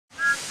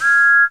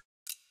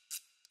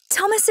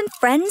Thomas and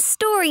Friends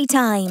story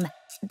time.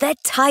 The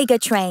Tiger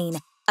Train,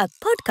 a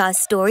podcast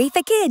story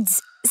for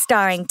kids,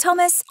 starring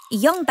Thomas,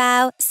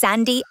 Yongbao,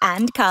 Sandy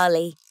and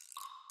Carly.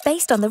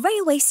 Based on the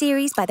railway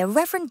series by the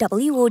Reverend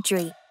W.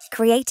 Awdry,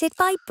 created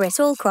by Britt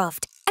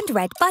Allcroft and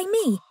read by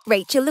me,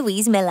 Rachel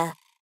Louise Miller.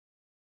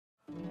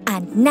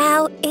 And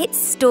now it's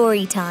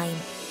story time.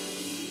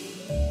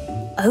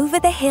 Over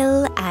the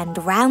hill and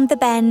round the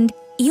bend,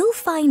 you'll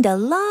find a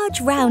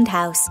large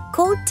roundhouse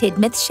called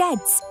Tidmouth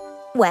Sheds,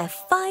 where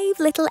 5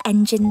 little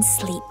engines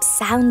sleep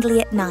soundly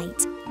at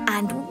night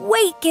and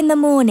wake in the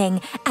morning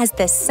as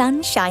the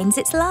sun shines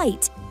its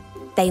light.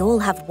 They all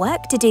have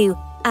work to do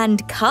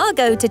and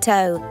cargo to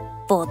tow.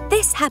 For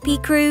this happy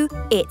crew,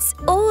 it's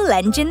all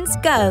engines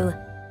go.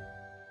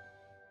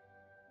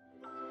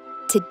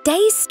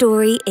 Today's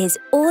story is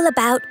all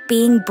about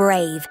being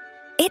brave.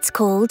 It's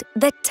called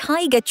The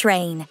Tiger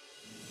Train.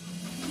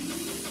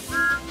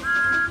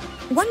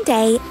 One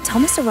day,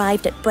 Thomas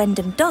arrived at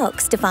Brendam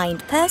Docks to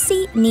find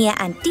Percy, Nia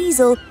and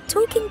Diesel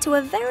talking to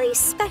a very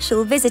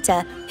special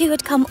visitor who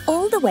had come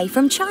all the way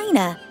from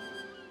China.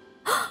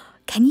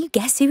 Can you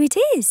guess who it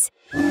is?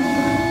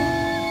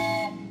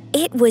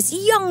 It was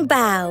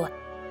Yongbao.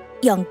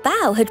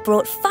 Yongbao had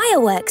brought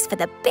fireworks for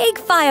the big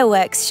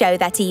fireworks show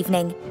that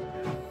evening.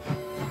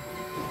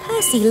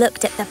 Percy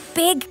looked at the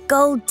big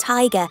gold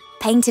tiger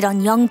painted on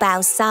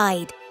Yongbao's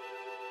side.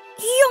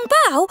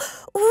 Yongbao,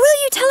 will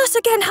you tell us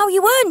again how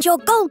you earned your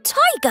gold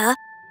tiger?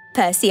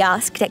 Percy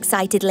asked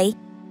excitedly.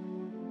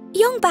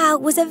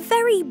 Yongbao was a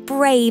very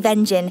brave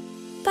engine,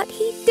 but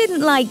he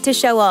didn't like to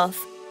show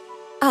off.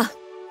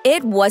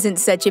 It wasn't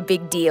such a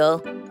big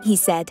deal, he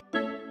said.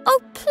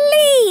 Oh,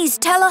 please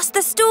tell us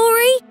the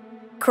story,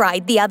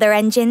 cried the other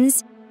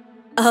engines.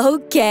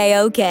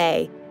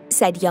 Okay,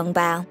 said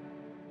Yongbao.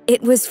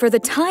 It was for the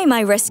time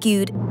I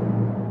rescued...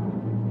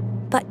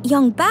 But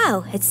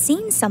Yongbao had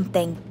seen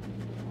something.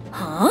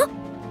 Huh?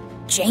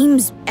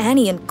 James,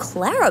 Annie and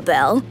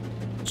Clarabelle?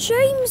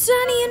 James,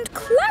 Annie and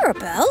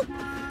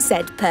Clarabelle?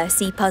 Said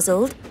Percy,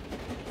 puzzled.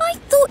 I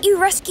thought you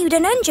rescued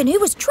an engine who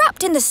was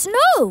trapped in the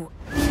snow.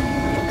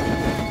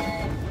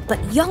 But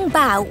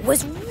Yongbao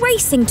was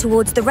racing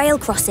towards the rail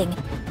crossing.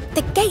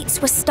 The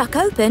gates were stuck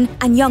open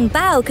and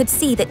Yongbao could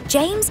see that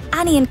James,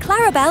 Annie and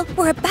Clarabelle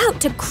were about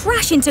to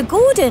crash into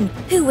Gordon,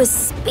 who was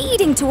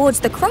speeding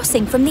towards the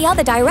crossing from the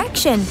other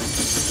direction.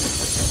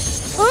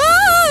 Ah!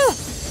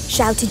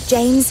 Shouted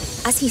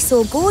James as he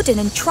saw Gordon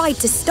and tried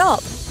to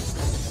stop.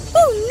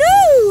 Oh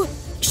no!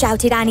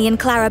 Shouted Annie and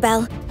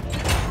Clarabelle.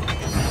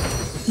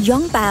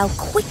 Yongbao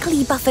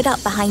quickly buffered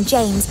up behind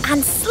James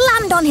and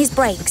slammed on his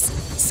brakes.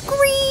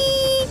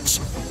 Screech!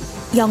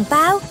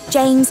 Yongbao,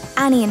 James,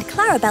 Annie and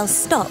Clarabelle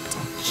stopped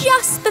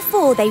just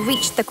before they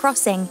reached the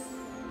crossing.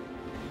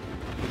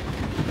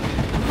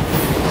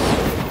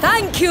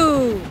 Thank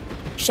you!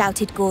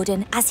 Shouted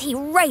Gordon as he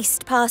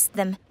raced past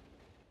them.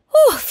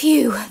 Oh,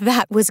 phew,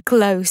 that was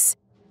close.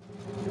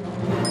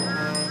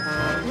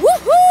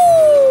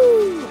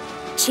 Woohoo!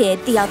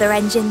 Cheered the other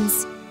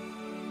engines.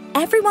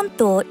 Everyone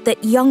thought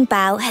that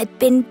Yongbao had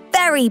been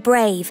very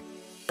brave,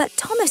 but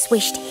Thomas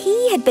wished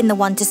he had been the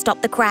one to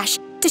stop the crash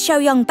to show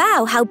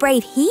Yongbao how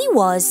brave he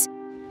was.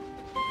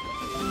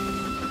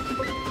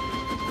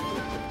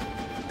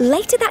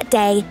 Later that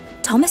day,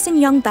 Thomas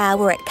and Yongbao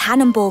were at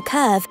Cannonball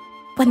Curve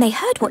when they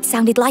heard what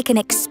sounded like an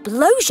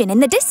explosion in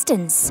the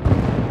distance.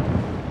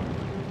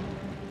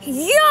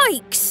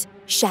 Yikes!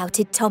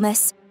 Shouted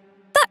Thomas.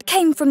 That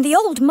came from the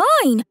old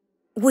mine.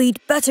 We'd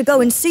better go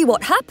and see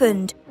what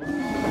happened.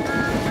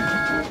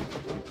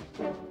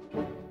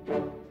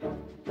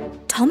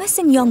 Thomas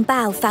and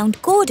Yongbao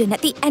found Gordon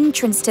at the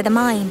entrance to the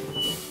mine.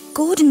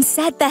 Gordon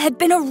said there had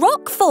been a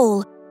rock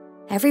fall.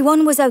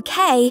 Everyone was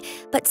okay,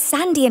 but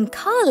Sandy and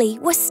Carly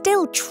were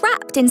still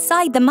trapped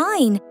inside the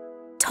mine.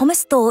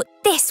 Thomas thought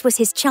this was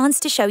his chance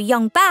to show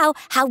Yongbao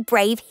how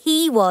brave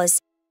he was.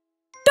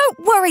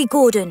 Don't worry,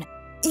 Gordon.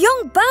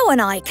 Yongbao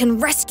and I can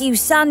rescue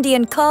Sandy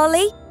and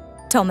Carly,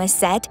 Thomas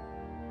said.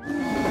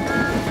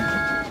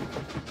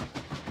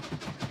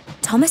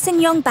 Thomas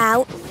and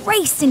Yongbao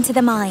raced into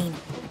the mine.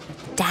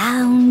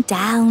 Down,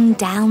 down,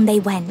 down they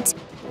went.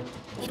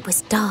 It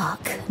was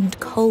dark and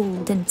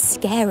cold and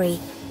scary,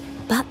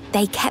 but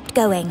they kept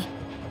going.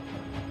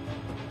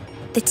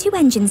 The 2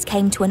 engines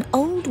came to an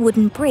old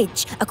wooden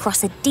bridge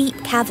across a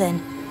deep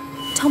cavern.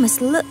 Thomas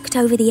looked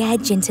over the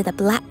edge into the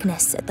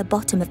blackness at the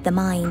bottom of the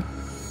mine.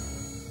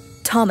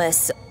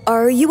 Thomas,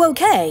 are you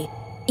okay?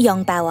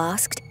 Yongbao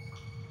asked.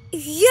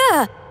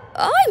 Yeah,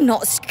 I'm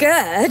not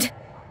scared,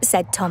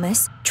 said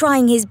Thomas,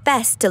 trying his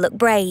best to look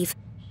brave.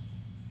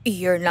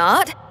 You're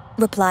not?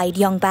 Replied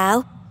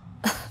Yongbao.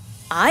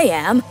 I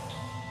am.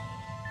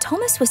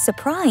 Thomas was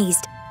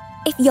surprised.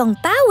 If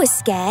Yongbao was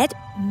scared,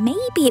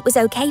 maybe it was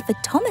okay for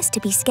Thomas to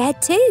be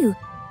scared too.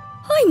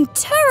 I'm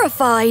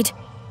terrified,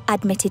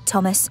 admitted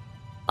Thomas.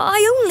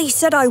 I only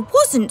said I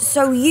wasn't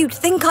so you'd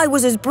think I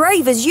was as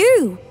brave as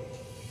you.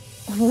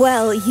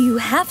 Well, you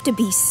have to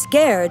be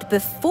scared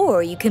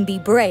before you can be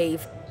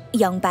brave,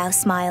 Yongbao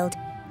smiled.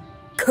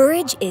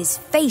 Courage is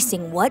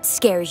facing what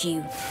scares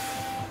you.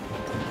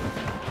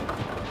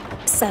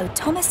 So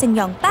Thomas and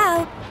young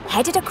Bao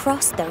headed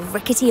across the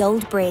rickety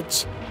old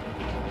bridge.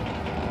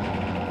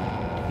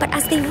 But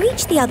as they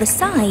reached the other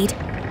side,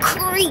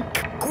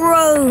 creak,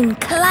 groan,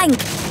 clank.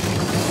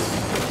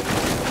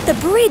 The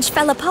bridge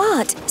fell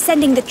apart,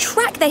 sending the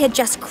track they had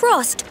just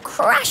crossed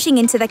crashing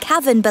into the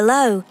cavern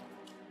below.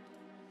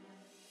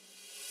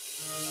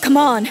 "Come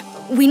on,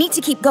 we need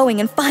to keep going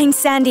and find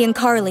Sandy and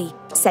Carly,"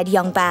 said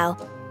young Bao.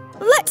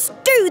 "Let's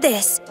do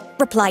this,"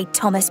 replied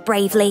Thomas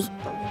bravely.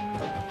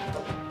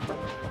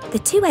 The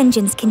two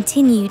engines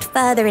continued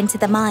further into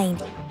the mine.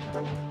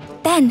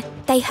 Then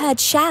they heard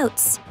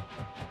shouts.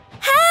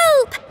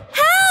 "Help!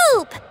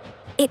 Help!"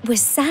 It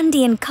was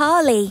Sandy and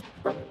Carly.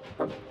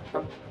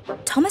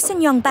 Thomas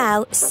and young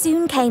Bao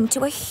soon came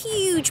to a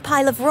huge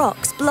pile of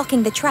rocks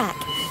blocking the track.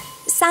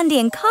 Sandy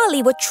and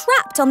Carly were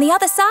trapped on the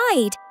other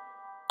side.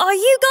 "Are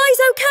you guys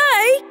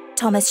okay?"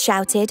 Thomas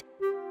shouted.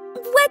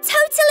 "We're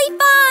totally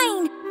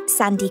fine,"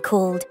 Sandy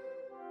called.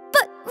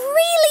 "But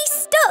really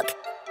stuck,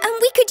 and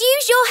we could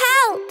use your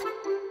help."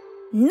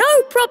 "No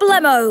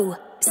problemo,"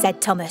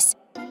 said Thomas.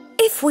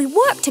 "If we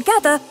work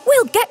together,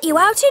 we'll get you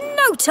out in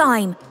no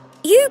time.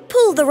 You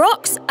pull the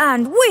rocks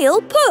and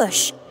we'll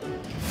push."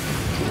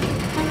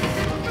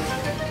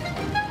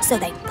 So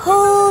they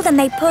pulled and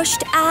they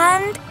pushed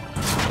and...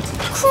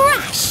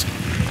 crash!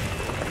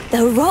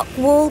 The rock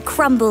wall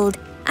crumbled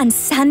and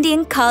Sandy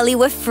and Carly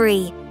were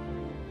free.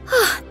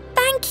 "Oh,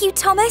 thank you,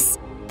 Thomas.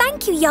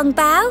 Thank you, young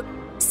Bao,"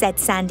 said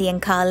Sandy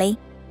and Carly.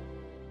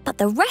 But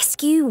the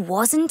rescue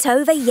wasn't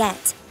over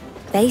yet.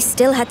 They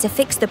still had to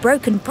fix the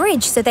broken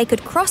bridge so they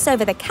could cross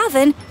over the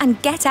cavern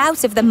and get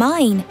out of the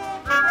mine.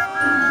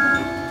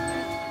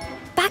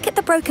 Back at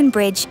the broken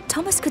bridge,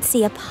 Thomas could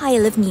see a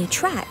pile of new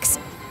tracks,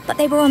 but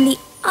they were on the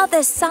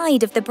other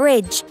side of the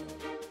bridge.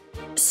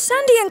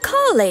 "Sandy and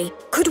Carly,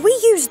 could we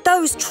use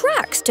those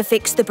tracks to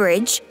fix the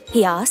bridge?"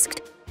 he asked.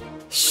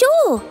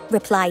 "Sure,"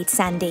 replied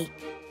Sandy.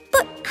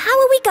 "But how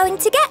are we going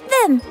to get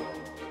them?"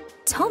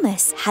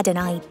 Thomas had an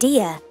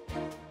idea.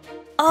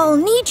 "I'll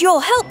need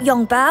your help,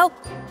 young Bao,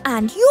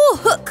 and your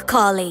hook,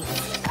 Carly."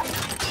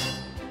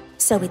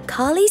 So with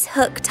Carly's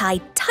hook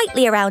tied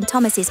tightly around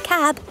Thomas's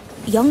cab,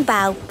 young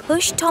Bao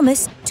pushed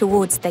Thomas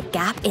towards the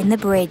gap in the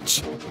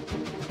bridge.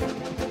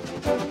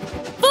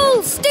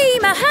 "Full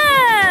steam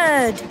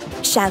ahead!"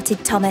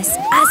 shouted Thomas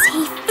as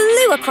he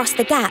flew across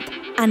the gap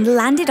and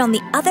landed on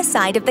the other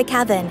side of the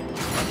cavern.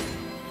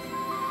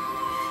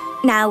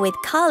 Now, with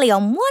Carly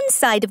on one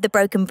side of the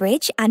broken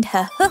bridge and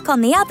her hook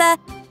on the other,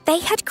 they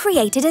had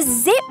created a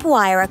zip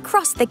wire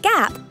across the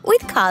gap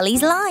with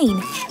Carly's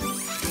line.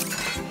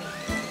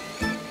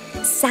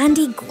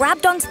 Sandy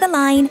grabbed onto the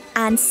line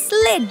and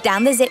slid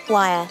down the zip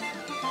wire.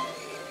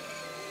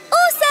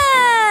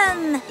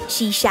 "Awesome!"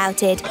 she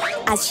shouted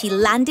as she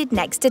landed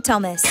next to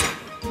Thomas.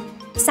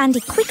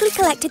 Sandy quickly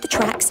collected the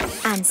tracks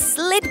and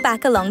slid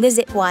back along the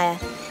zip wire.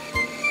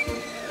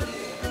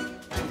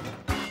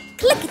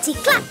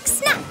 "Clickety-clack,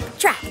 snap,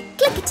 track!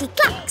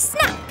 Clickety-clack,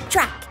 snap,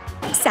 track!"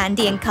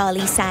 Sandy and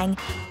Carly sang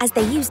as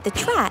they used the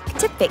track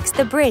to fix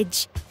the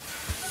bridge.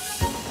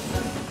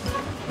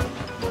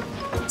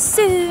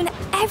 Soon,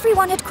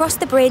 everyone had crossed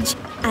the bridge,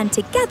 and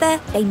together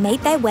they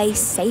made their way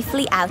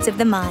safely out of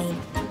the mine.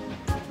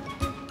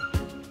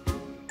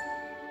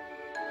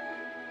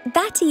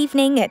 That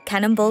evening at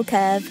Cannonball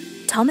Curve,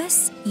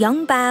 Thomas,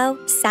 young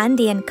Bao,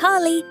 Sandy and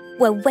Carly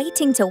were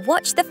waiting to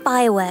watch the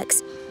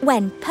fireworks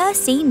when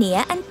Percy,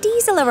 Nia and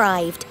Diesel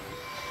arrived.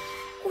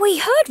 "We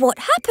heard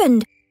what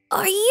happened.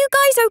 Are you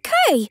guys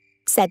okay?"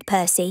 said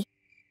Percy.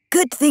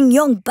 "Good thing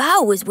young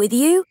Bao was with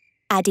you,"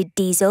 added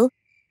Diesel.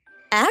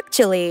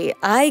 "Actually,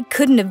 I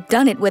couldn't have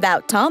done it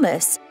without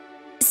Thomas,"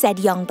 said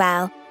young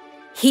Bao.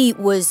 "He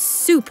was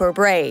super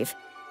brave."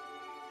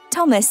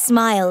 Thomas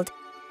smiled.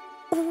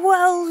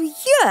 "Well,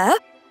 yeah,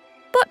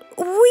 but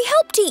we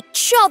helped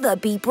each other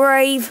be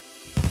brave."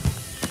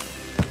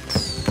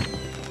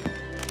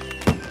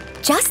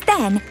 Just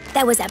then,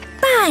 there was a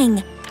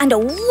bang and a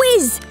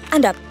whiz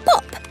and a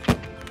pop.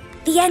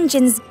 The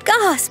engines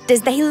gasped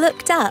as they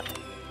looked up.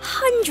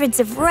 Hundreds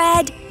of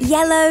red,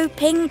 yellow,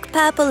 pink,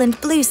 purple and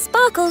blue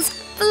sparkles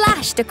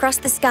flashed across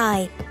the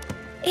sky.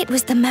 It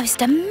was the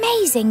most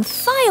amazing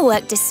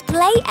firework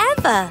display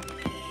ever.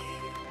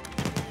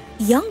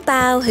 Young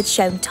Bao had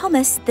shown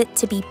Thomas that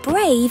to be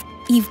brave,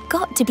 you've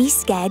got to be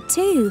scared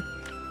too.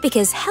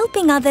 Because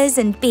helping others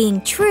and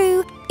being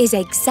true is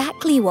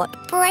exactly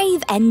what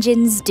brave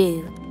engines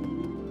do.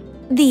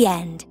 The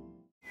end.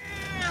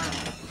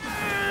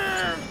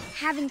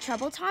 Having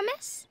trouble,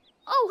 Thomas?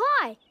 Oh,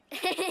 hi.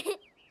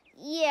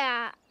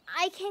 Yeah,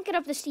 I can't get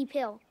up the steep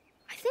hill.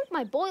 I think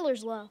my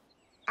boiler's low.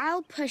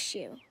 I'll push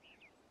you.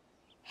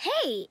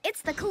 Hey,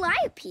 it's the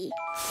calliope.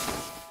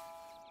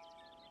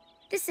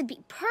 This would be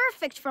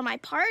perfect for my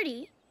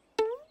party.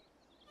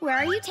 Where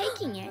are you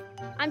taking it?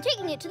 I'm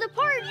taking it to the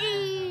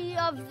party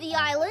of the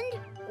island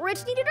where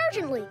it's needed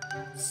urgently.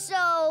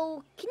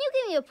 So, can you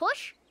give me a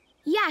push?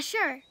 Yeah,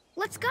 sure.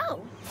 Let's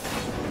go.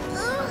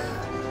 Ugh.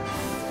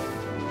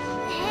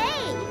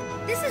 Hey,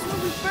 this is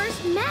when we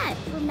first met,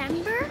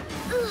 remember?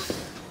 Ugh.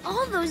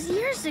 all those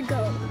years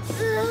ago.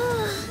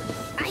 Ugh.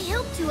 I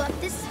helped you up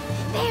this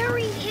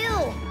very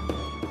hill.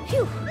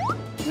 Phew,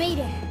 made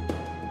it.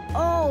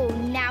 Oh,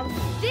 now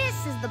this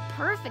is the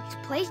perfect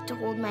place to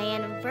hold my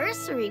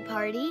anniversary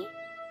party.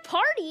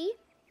 Party?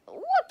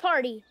 What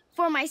party?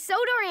 For my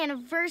Sodor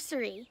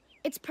anniversary.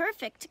 It's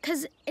perfect,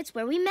 because it's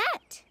where we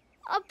met.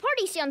 A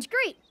party sounds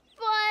great,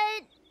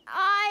 but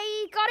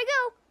I gotta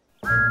go.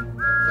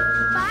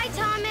 Bye,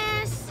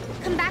 Thomas.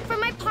 Come back for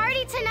my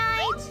party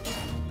tonight.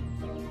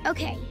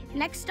 Okay,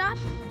 next stop,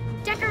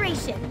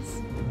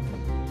 decorations.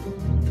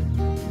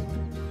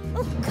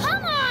 Oh,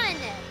 come on!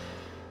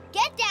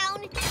 Get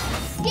down,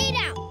 stay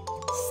down,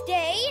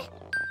 stay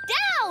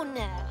down!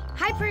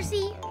 Hi,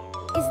 Percy.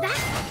 Is that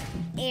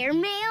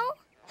airmail?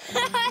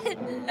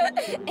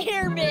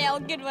 Airmail,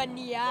 good one,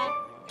 Nia.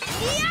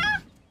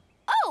 Nia?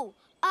 Oh,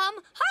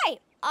 hi.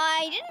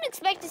 I didn't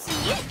expect to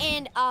see you,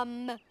 and,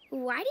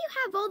 Why do you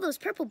have all those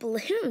purple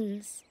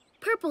balloons?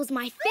 Purple's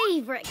my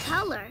favorite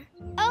color.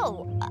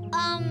 Oh,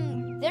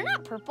 they're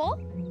not purple.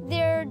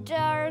 They're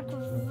dark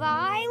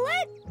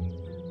violet?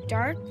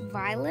 Dark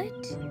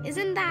violet?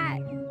 Isn't that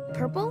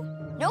purple?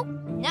 Nope,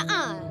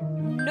 nuh-uh.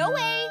 No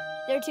way.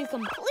 They're two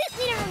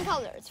completely different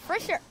colors, for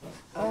sure.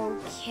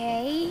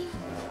 Okay.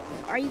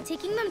 Are you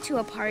taking them to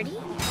a party?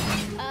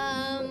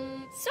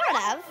 Sort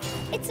of.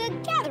 It's a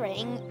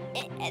gathering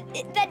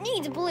that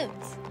needs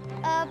balloons.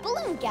 A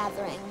balloon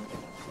gathering.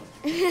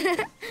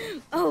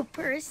 Oh,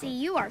 Percy,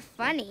 you are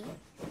funny.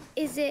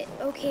 Is it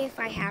okay if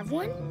I have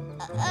one?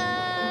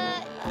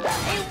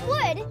 It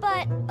would,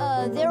 but,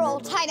 they're all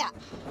tied up.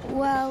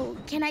 Well,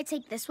 can I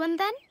take this one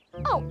then?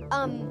 Oh,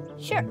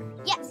 sure.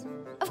 Yes,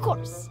 of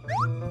course.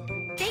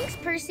 Thanks,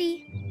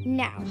 Percy.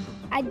 Now,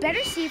 I'd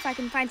better see if I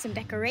can find some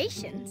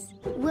decorations.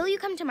 Will you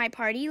come to my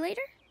party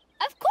later?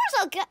 Of course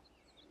I'll go.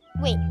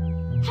 Wait,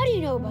 how do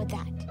you know about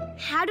that?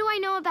 How do I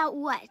know about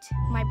what?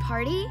 My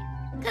party?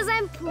 'Cause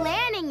I'm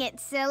planning it,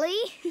 silly.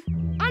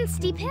 On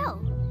Steep Hill.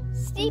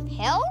 Steep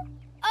Hill?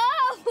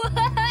 Oh!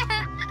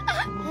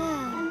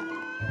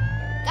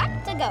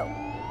 Got to go.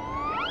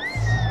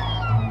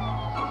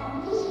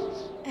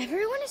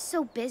 Everyone is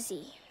so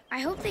busy. I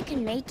hope they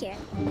can make it.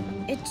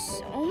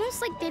 It's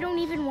almost like they don't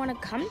even want to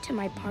come to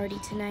my party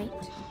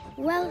tonight.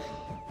 Well,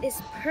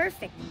 this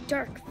perfect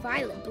dark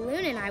violet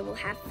balloon and I will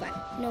have fun,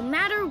 no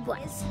matter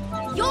what.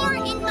 You're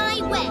in my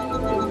way.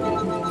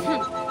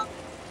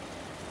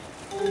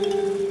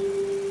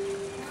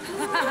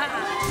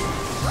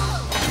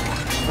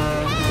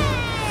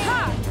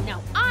 Ha!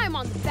 Now I'm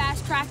on the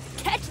fast track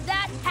to catch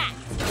that hat.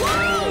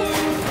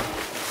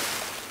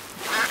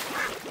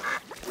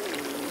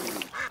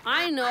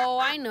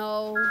 I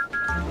know.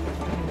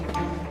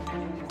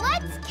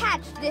 Let's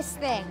catch this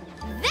thing.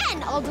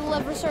 Then I'll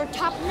deliver Sir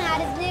Topham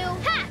his new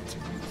hat.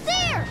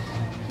 There!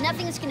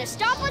 Nothing's gonna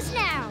stop us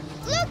now.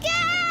 Look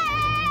out!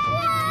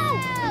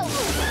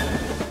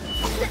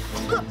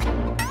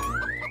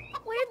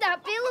 Where'd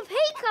that bale of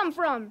hay come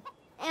from?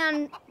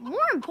 And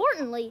more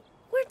importantly,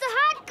 where'd the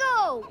hat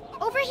go?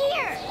 Over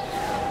here.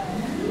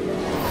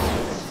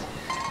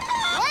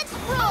 Let's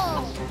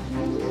roll!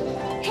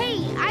 Hey,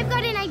 I've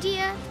got an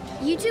idea.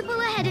 You two pull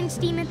ahead and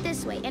steam it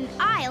this way, and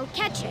I'll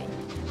catch it.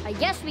 I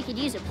guess we could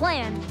use a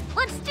plan.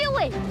 Let's do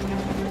it!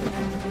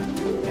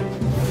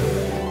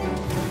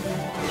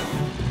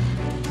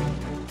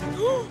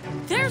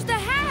 There's the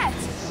hat!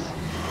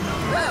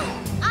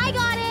 I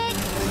got it!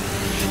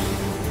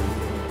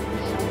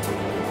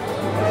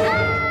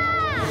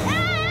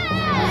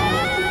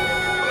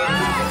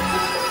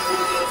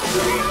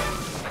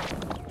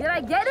 Did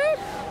I get it?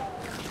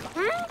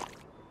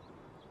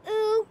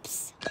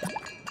 Oops.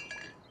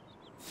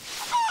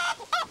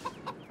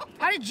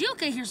 How did you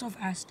get here so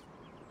fast?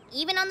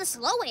 Even on the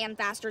slow way, I'm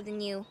faster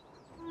than you.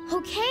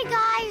 Okay,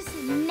 guys,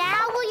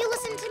 now will you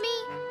listen to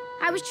me?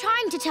 I was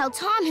trying to tell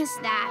Thomas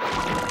that.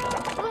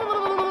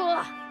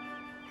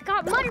 I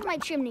got mud in my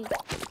chimney. The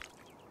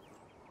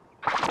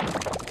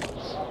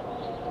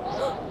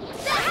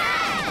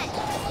hat!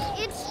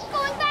 It's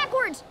going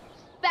backwards.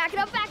 Back it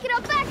up, back it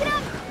up, back it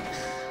up.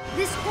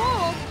 This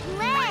whole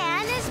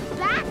plan is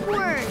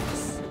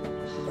backwards.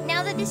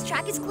 Now that this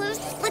track is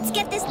closed, let's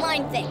get this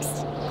line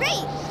fixed.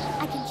 Great!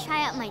 I can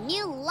try out my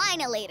new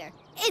liner later.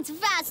 It's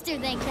faster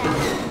than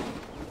that.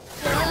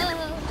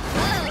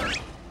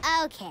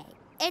 Okay,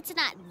 it's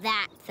not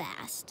that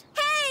fast.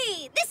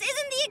 Hey, this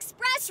isn't the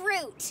express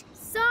route.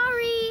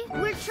 Sorry,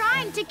 we're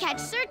trying to catch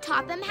Sir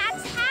Topham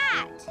Hatt's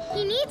hat.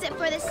 He needs it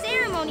for the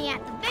ceremony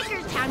at the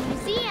Vicarstown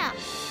Museum.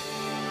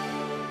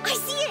 I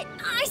see it!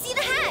 I see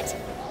the hat!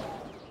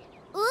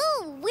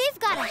 Ooh, we've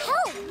got to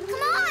help!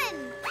 Come on!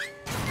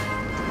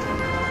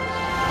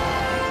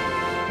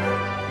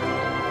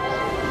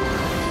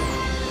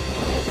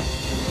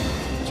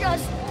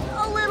 Just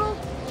a little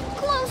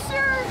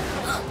closer!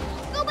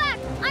 Go back!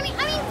 I mean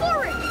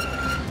forward!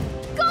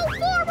 Go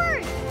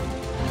forward!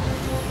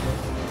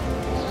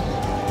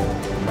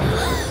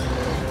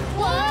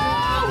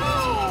 Whoa!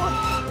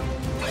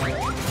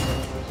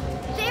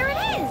 There it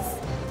is!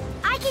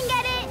 I can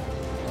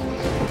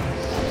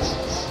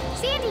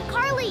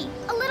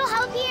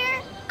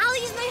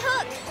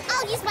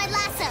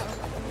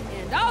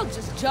I'll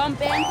just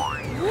jump in.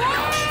 Whoa!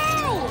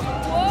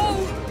 Whoa!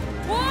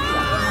 Whoa!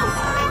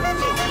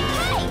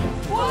 Hey!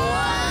 Whoa!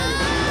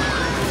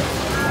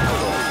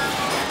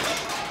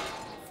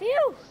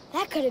 Phew,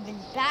 that could have been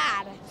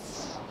bad.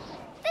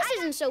 This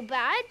isn't so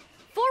bad.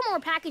 4 more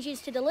packages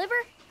to deliver.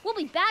 We'll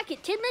be back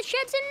at Tidmouth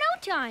Sheds in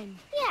no time.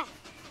 Yeah.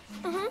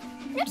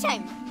 No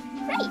time.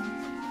 Great.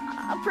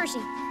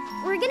 Percy,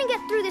 we're gonna get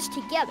through this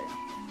together.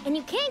 And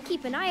you can't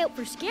keep an eye out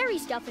for scary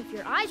stuff if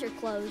your eyes are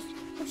closed.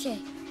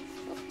 Okay.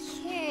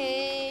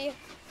 Okay.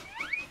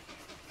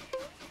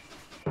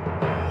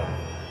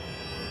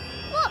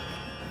 Look,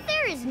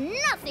 there is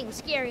nothing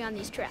scary on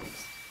these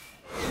tracks.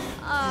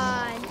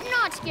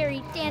 Not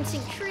scary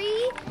dancing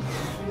tree,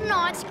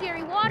 not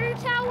scary water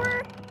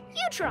tower.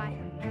 You try.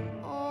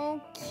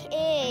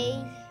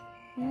 Okay.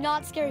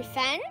 Not scary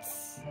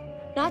fence,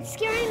 not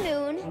scary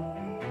moon,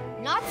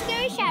 not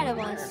scary shadow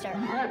monster.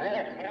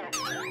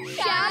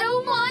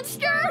 Shadow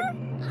monster?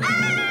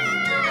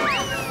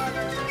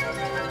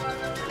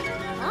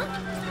 Huh?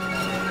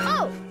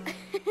 Oh,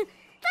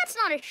 that's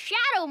not a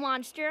shadow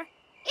monster.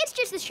 It's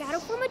just the shadow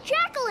from a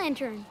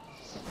jack-o'-lantern.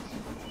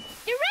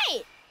 You're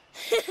right.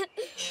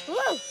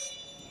 Whoa.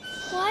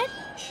 What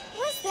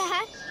was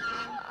that?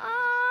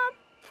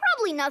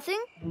 Probably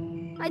nothing,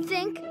 I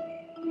think.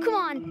 Come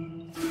on.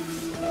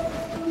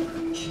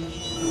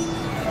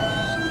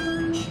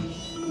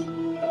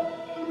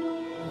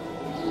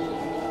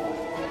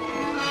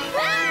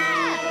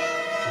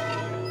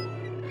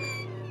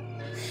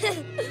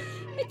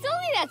 It's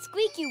only that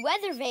squeaky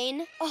weather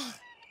vane. Oh,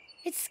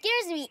 it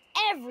scares me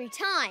every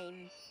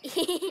time.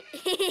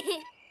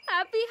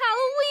 Happy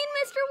Halloween,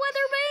 Mr.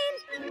 Weathervane!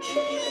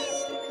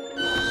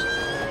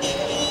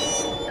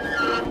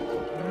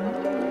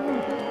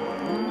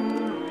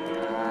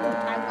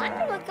 I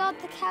wonder what got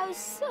the cows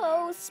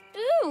so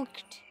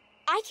spooked.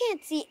 I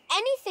can't see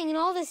anything in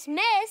all this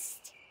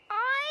mist.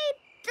 I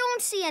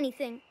don't see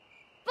anything.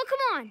 But come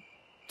on,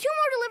 2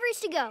 more deliveries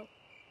to go.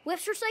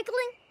 Whiffs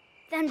recycling,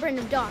 then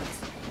Brenham dogs.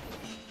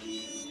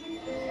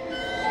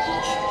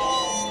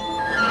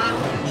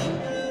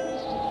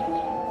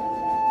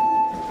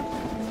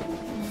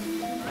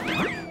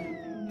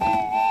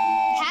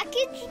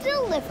 Package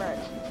delivered.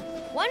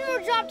 1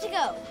 more job to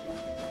go.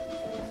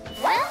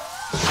 What?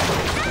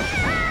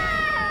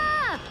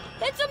 Ah!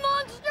 It's a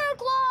monster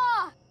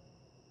claw!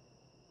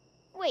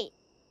 Wait,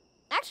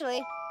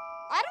 actually,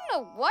 I don't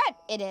know what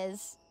it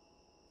is.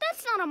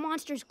 That's not a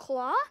monster's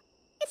claw.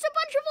 It's a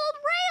bunch of old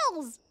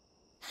rails.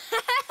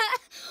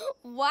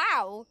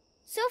 Wow.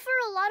 So far,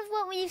 a lot of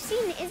what we've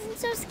seen isn't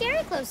so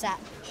scary close up.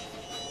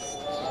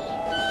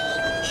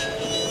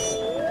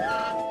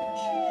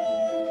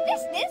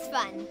 This is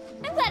fun.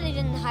 I'm glad I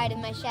didn't hide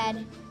in my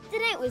shed. The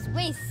night was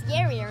way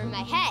scarier in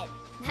my head.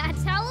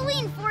 That's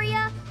Halloween for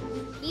you.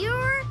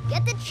 Pure,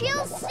 get the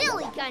chills,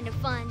 silly kind of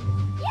fun.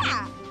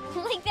 Yeah,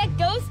 like that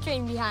ghost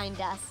train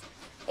behind us.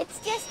 It's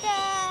just,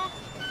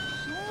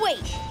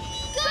 wait.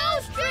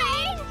 Ghost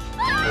train!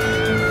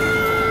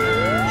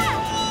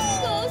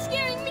 Ghost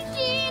scaring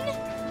machine!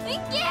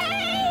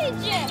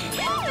 Engage!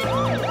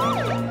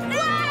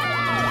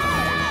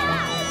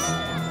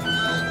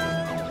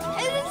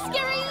 Is it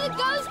scaring the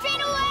ghost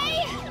train away?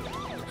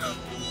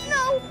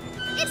 No,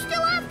 it's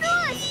still after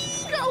us.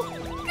 Go,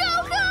 go,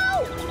 go!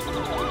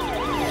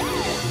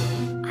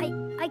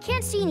 I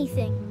can't see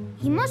anything.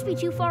 He must be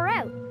too far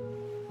out.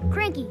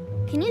 Cranky,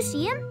 can you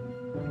see him?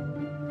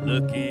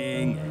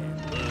 Looking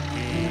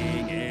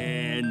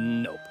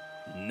and nope,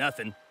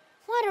 nothing.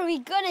 What are we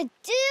gonna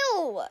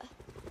do?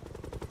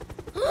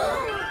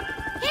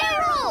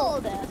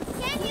 Harold!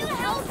 Can you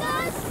help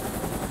us?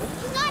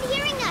 He's not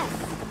hearing us.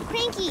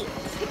 Cranky,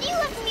 can you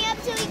lift me up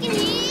so he can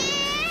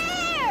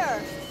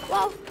hear?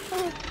 Whoa,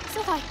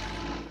 so high.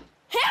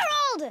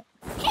 Harold!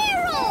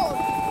 Harold!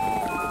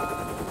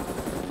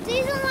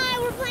 Diesel and I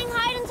were playing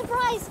hide and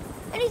surprise,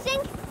 and I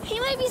think he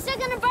might be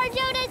stuck on a barge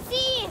out at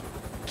sea.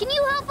 Can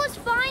you help us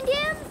find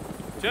him?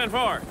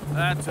 10-4,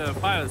 that's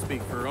pilot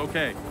speak for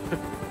okay.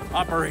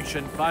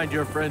 Operation Find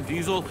Your Friend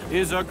Diesel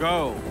is a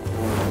go.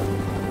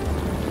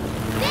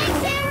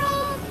 Thanks,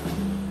 Harold!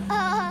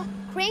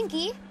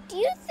 Cranky, do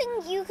you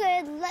think you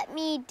could let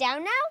me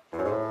down now?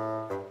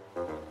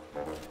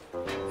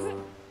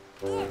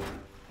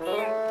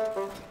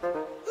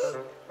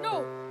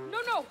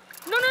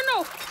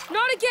 No,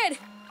 not again.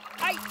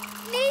 I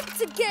need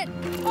to get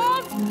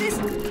off this.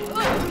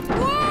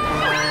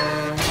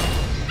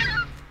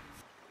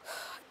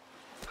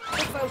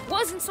 If I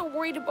wasn't so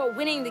worried about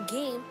winning the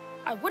game,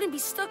 I wouldn't be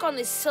stuck on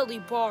this silly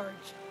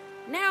barge.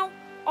 Now,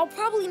 I'll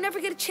probably never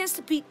get a chance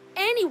to beat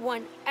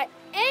anyone at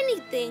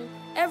anything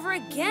ever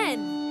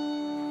again.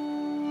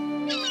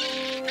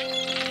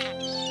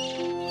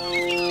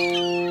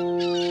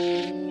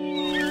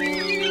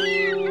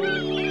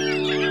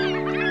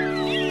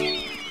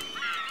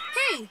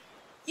 Hey,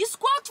 you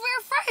squawked for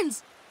your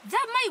friends.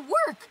 That might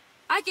work.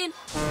 I can...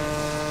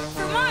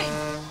 for mine.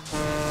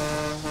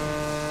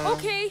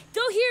 Okay,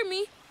 they'll hear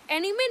me.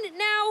 Any minute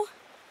now.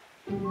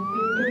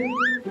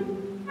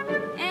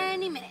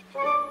 Any minute.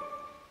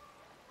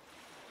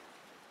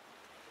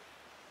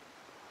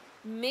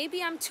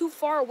 maybe I'm too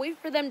far away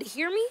for them to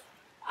hear me?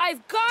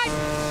 I've got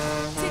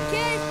to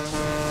get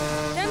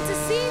them to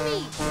see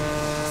me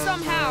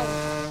somehow.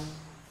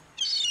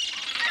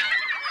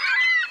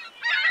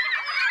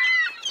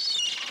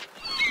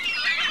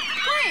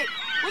 Wait,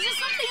 was it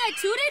something I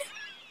tooted?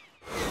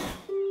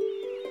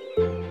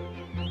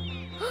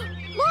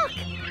 Look!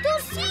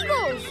 Those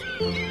seagulls!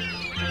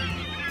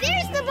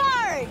 There's the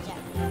barge!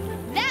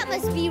 That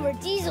must be where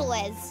Diesel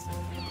is.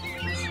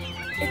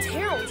 It's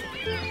Harold.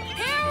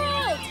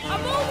 Harold!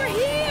 I'm over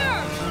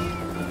here!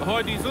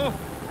 Ahoy, Diesel.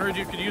 Heard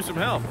you could use some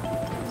help.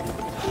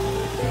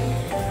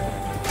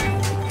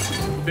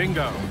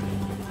 Bingo.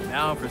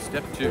 Now for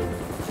step 2.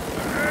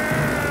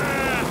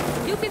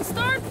 You can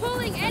start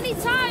pulling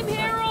anytime,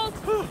 Harold!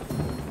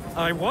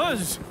 I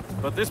was,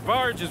 but this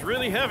barge is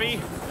really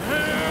heavy.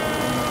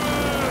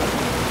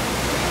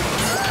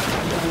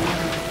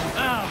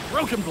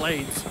 Broken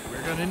blades.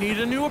 We're gonna need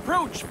a new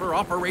approach for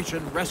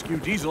Operation Rescue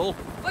Diesel.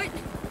 But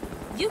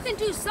you can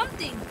do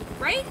something,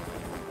 right?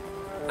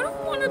 I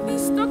don't want to be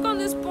stuck on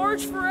this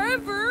barge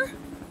forever.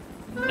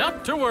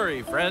 Not to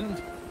worry,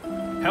 friend.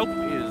 Help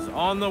is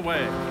on the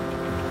way.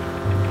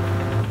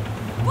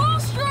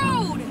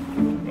 Bulstrode!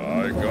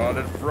 I got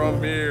it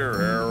from here,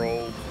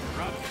 Harold.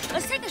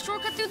 Let's take a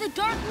shortcut through the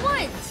dark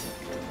woods.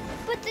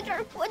 But the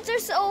dark woods are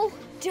so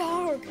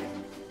dark.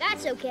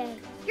 That's okay.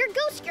 Your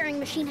ghost scaring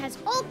machine has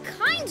all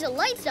kinds of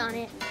lights on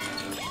it.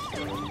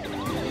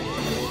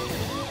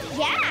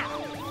 Yeah.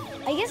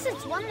 I guess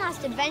it's one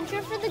last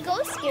adventure for the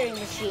ghost scaring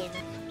machine.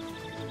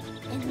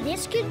 And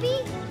this could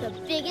be the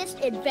biggest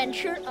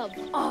adventure of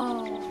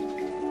all.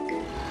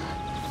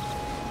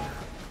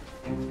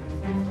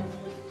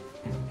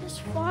 This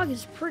fog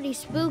is pretty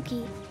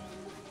spooky.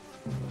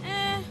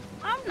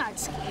 I'm not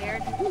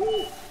scared.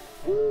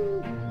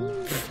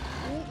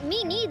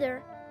 Me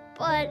neither,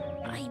 but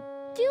I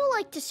do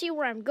like to see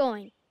where I'm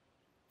going.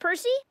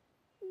 Percy,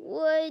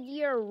 would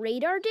your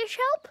radar dish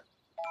help?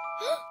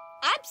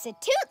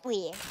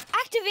 Absolutely.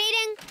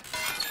 Activating.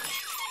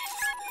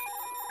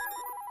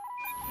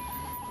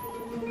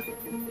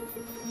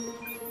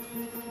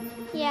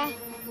 Yeah,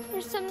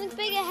 there's something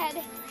big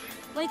ahead.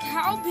 Like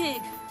how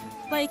big?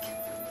 Like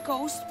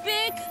ghost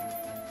big?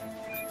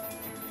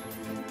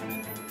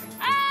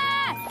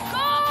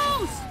 Ah!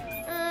 Ghost!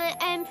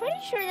 I'm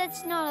pretty sure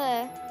that's not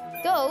a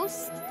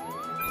ghost.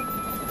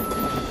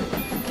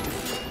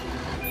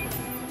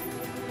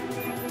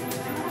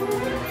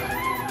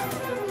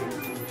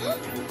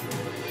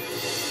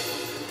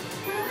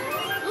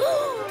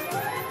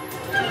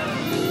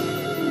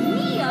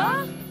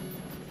 Nia?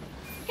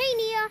 Hey,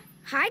 Nia.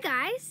 Hi,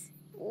 guys.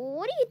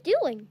 What are you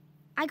doing?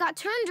 I got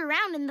turned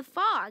around in the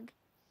fog,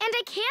 and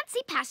I can't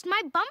see past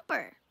my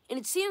bumper. And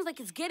it seems like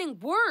it's getting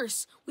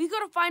worse. We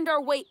gotta find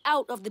our way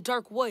out of the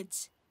dark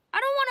woods. I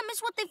don't want to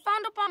miss what they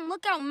found up on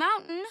Lookout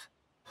Mountain.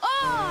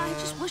 Oh, I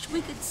just wish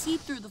we could see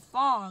through the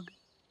fog.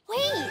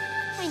 Wait,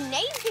 my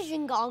night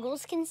vision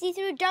goggles can see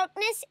through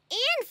darkness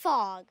and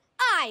fog.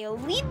 I'll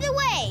lead the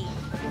way.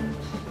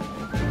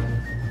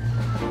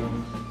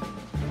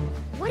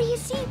 What do you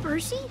see,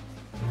 Percy?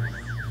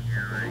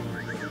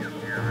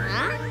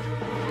 Huh?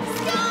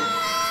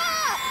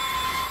 Stop!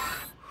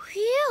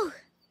 Phew.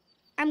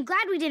 I'm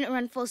glad we didn't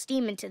run full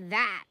steam into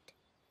that.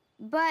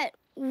 But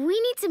we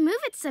need to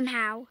move it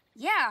somehow.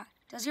 Yeah.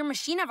 Does your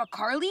machine have a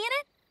Carly in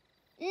it?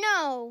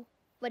 No,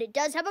 but it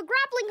does have a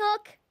grappling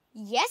hook.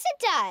 Yes, it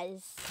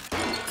does.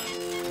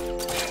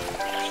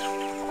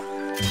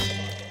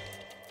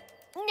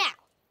 Now,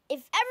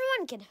 if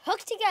everyone can hook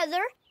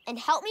together and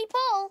help me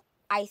pull,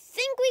 I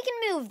think we can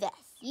move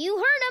this. You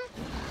heard him.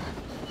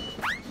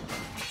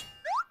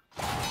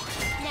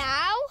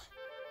 Now,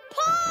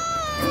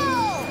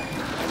 pull!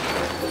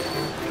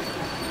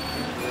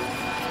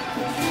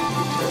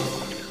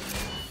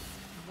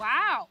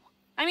 Wow.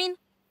 I mean,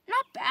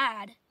 not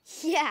bad.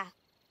 Yeah,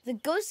 the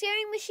ghost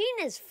scaring machine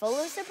is full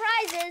of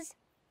surprises.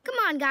 Come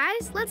on,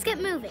 guys. Let's get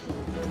moving.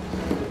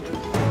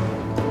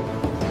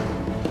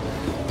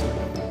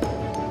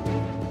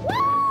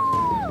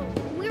 Woo!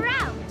 We're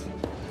out.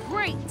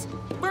 Great.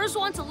 First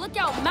one to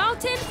Lookout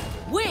Mountain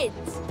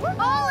wins.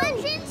 All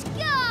engines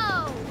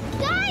go!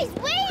 Guys,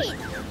 wait!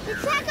 The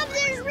track up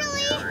there is really...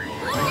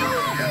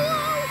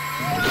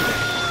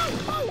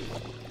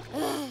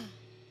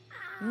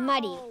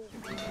 muddy.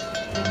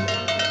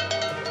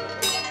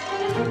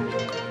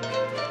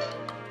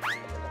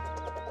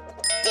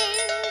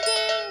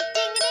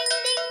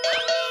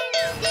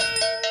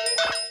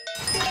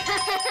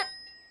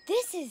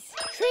 This is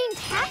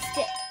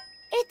train-tastic.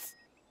 It's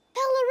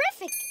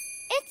bellerific.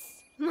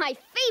 It's My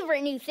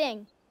favorite new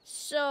thing.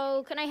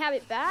 So, can I have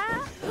it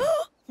back?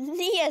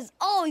 Nia's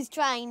always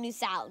trying new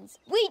sounds.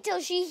 Wait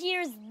till she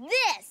hears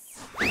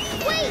this.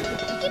 Wait!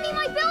 Give me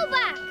my bell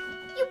back!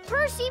 You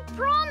Percy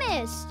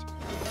promised!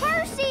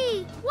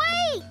 Percy,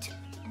 wait!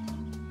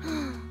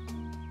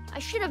 I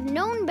should have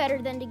known better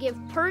than to give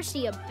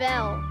Percy a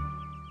bell.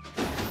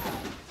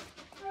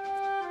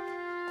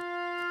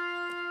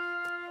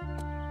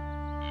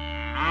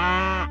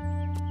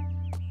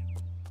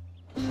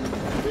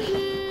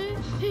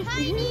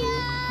 Hi,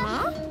 Nia!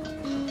 Huh?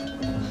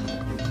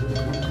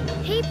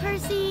 Hey,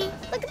 Percy.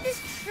 Look at this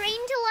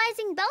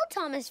train-to-lising bell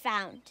Thomas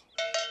found.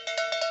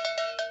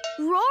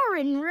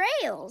 Roaring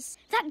rails.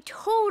 That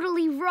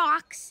totally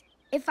rocks.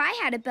 If I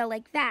had a bell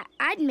like that,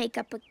 I'd make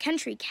up a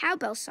country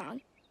cowbell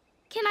song.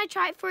 Can I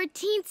try it for a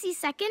teensy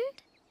second?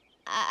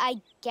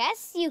 I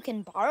guess you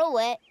can borrow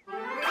it.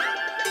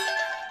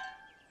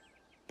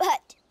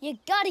 But you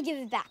gotta give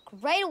it back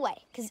right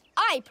away, because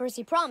I,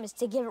 Percy, promised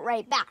to give it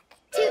right back.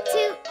 Toot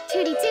toot,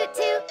 tooty toot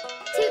toot,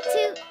 toot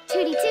toot,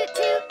 tooty toot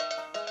toot.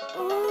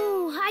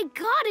 Oh, I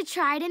gotta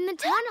try it in the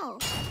tunnel.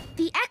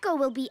 The echo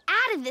will be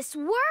out of this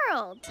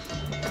world.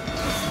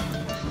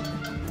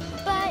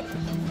 But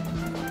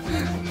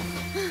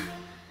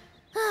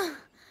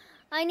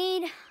I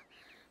need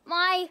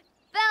my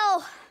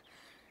bell.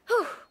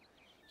 Whew.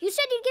 You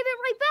said you'd give it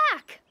right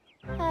back.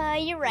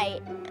 You're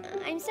right.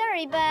 I'm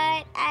sorry,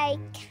 but I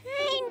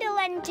kinda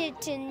lent it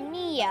to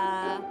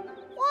Nia.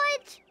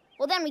 What?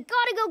 Well, then we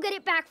gotta go get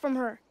it back from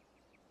her.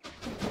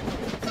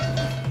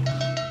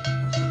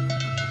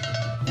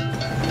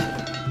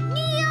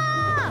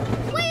 Nia!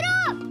 Wait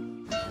up!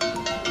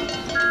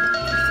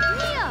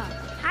 Nia!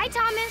 Hi,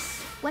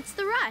 Thomas. What's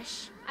the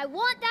rush? I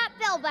want that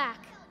bell back.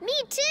 Me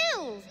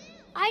too!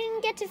 I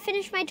didn't get to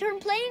finish my turn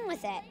playing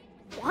with it.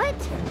 What?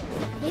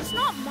 It's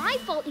not my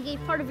fault you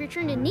gave part of your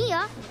turn to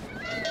Nia.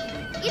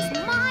 It's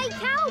my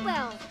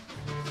cowbell.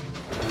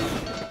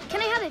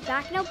 Can I have it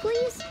back now,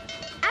 please?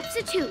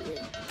 Absolutely.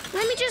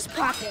 Let me just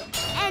pop it.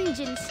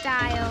 Engine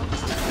style.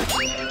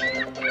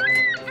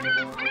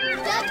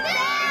 The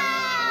bell!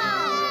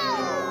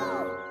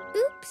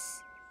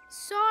 Oops.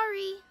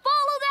 Sorry.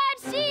 Follow that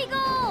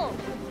seagull!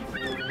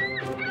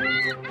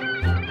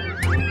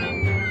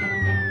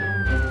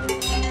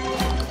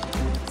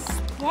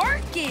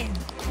 Sparking!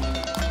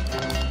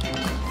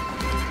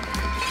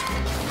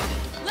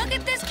 Look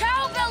at this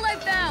cowbell I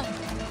found!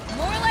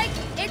 More like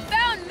it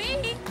found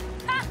me!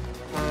 Ha!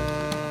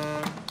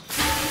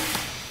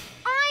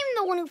 I'm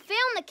the one who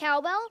found the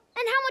cowbell,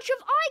 and how much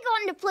have I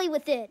gotten to play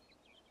with it?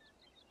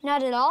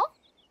 Not at all?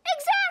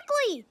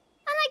 Exactly! And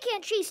I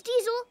can't chase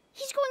Diesel.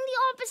 He's going the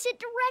opposite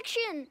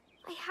direction.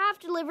 I have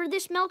to deliver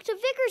this milk to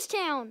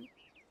Vickerstown.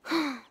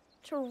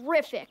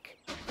 Terrific.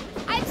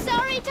 I'm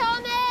sorry,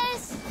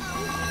 Thomas!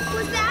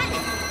 Was that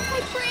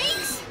my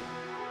brakes?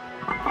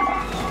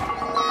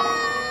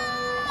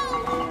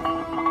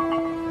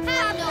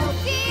 Have no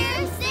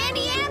fear,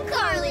 Sandy and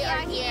Carly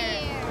are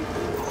here.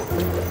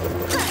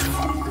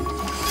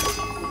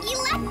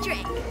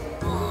 Electric.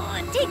 Oh,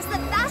 it takes the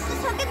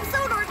fastest hook in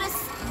Sodor to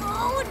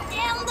slow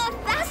down the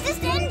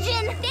fastest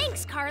engine.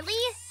 Thanks,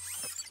 Carly.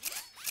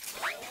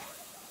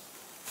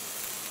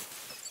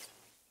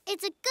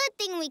 It's a good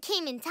thing we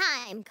came in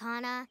time,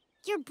 Kana.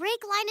 Your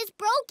brake line is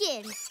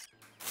broken.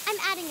 I'm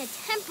adding a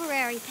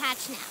temporary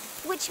patch now,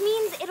 which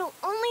means it'll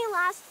only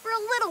last for a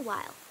little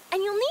while.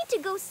 And you'll need to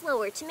go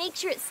slower to make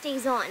sure it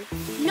stays on.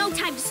 No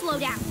time to slow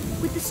down.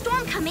 With the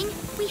storm coming,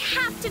 we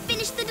have to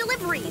finish the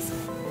deliveries.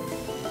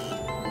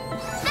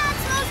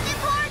 That's most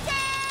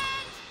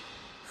important!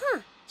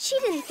 Huh, she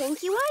didn't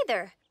thank you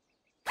either.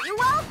 You're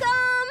welcome!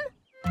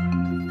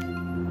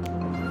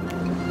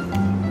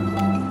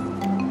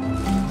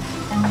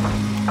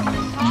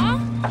 Huh?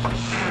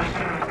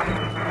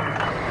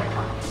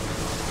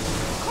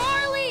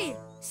 Carly!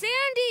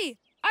 Sandy!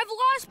 I've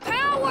lost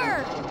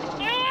power!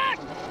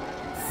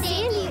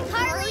 Sandy and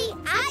Carly,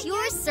 at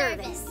your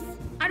service.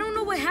 I don't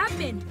know what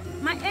happened.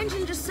 My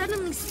engine just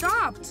suddenly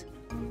stopped.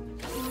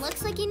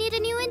 Looks like you need a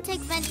new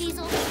intake vent,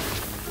 Diesel.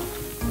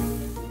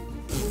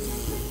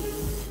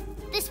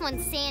 This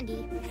one's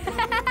Sandy.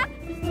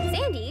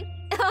 Sandy?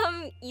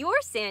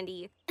 You're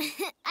Sandy.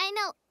 I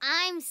know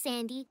I'm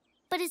Sandy,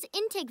 but his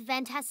intake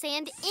vent has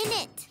sand in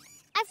it.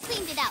 I've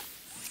cleaned it out,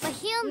 but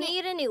he'll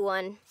Need a new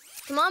one.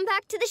 Come on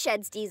back to the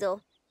sheds,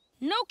 Diesel.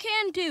 No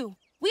can do.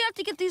 We have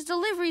to get these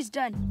deliveries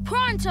done.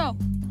 Pronto!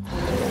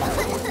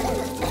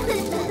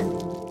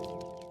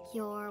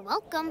 You're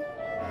welcome.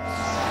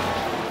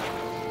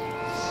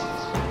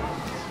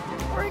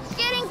 We're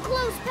getting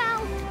close,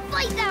 pal.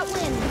 Fight that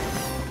wind.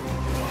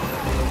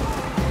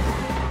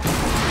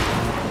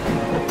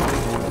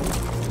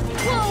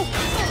 Whoa!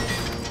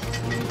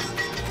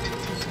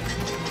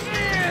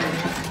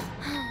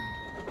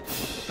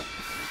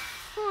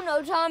 Oh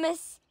no,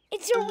 Thomas.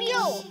 It's a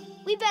reel.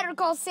 We better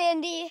call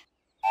Sandy.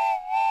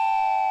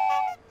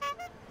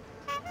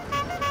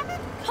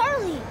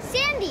 Carly,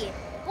 Sandy,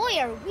 boy,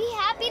 are we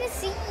happy to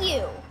see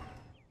you.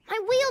 My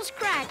wheel's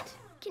cracked.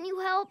 Can you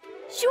help?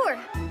 Sure.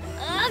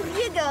 Up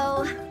you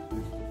go.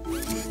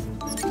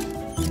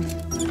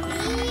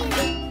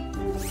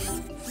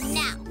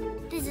 Now,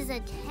 this is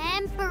a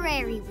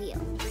temporary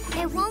wheel.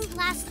 It won't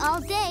last all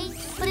day,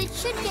 but it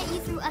should get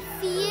you through a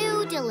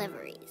few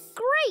deliveries.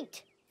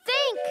 Great!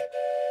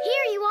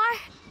 Here you are.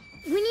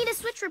 We need a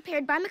switch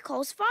repaired by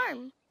McCall's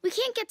farm. We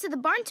can't get to the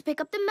barn to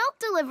pick up the milk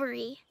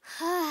delivery.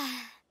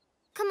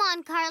 Come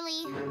on,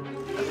 Carly.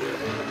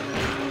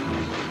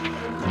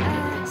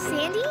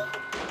 Sandy?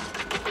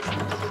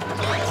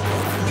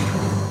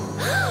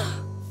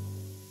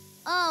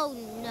 Oh,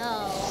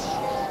 no.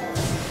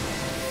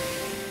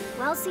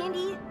 Well,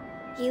 Sandy,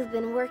 You've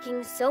been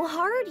working so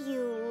hard,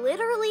 you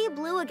literally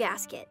blew a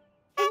gasket.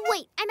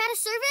 Wait, I'm out of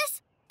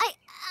service?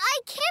 I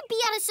can't be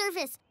out of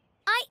service.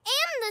 I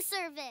am the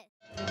service.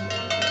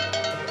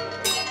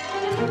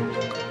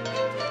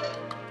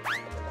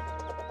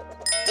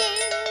 Ding,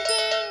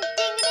 ding,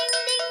 ding, ding,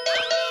 ding,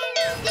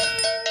 ding, ding.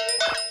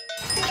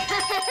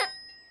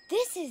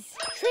 This is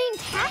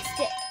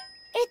train-tastic.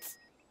 It's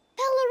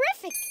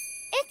bellerific.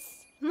 It's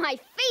My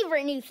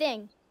favorite new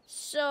thing.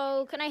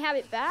 So, can I have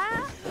it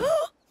back?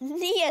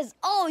 Nia's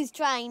always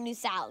trying new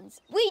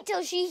sounds. Wait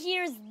till she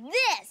hears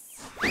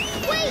this.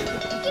 Wait!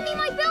 Give me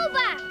my bell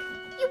back!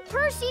 You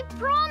Percy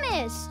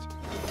promised!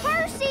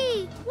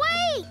 Percy!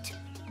 Wait!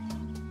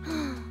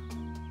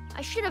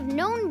 I should have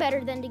known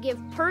better than to give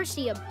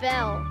Percy a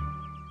bell.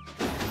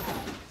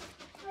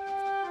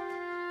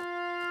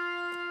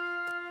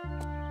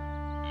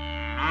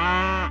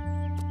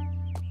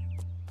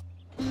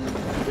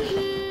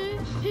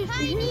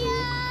 Hi,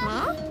 Nia!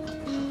 Huh?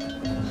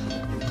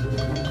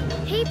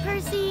 Hey,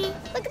 Percy.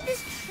 Look at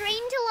this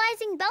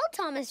train-talizing bell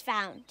Thomas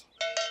found.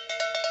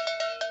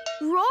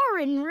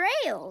 Roaring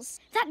rails!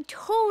 That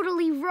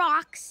totally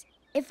rocks!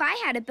 If I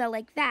had a bell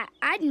like that,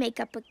 I'd make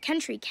up a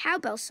country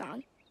cowbell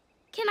song.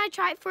 Can I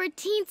try it for a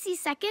teensy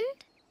second?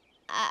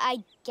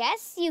 I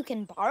guess you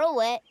can borrow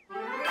it.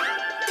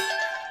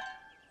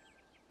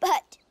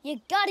 But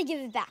you gotta give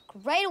it back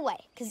right away,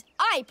 because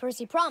I,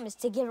 Percy,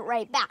 promised to give it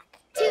right back.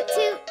 Toot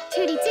toot,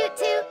 tooty toot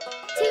toot,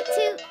 toot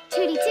toot,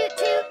 tooty toot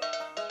toot.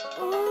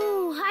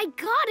 Oh, I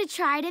gotta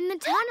try it in the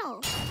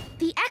tunnel.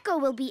 The echo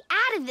will be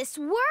out of this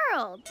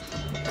world.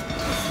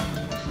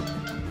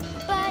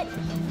 But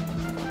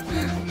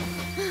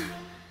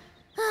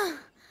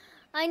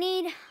I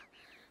need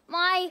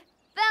my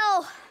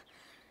bell.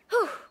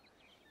 Whew.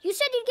 You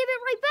said you'd give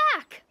it right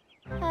back.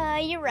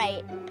 you're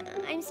right.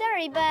 I'm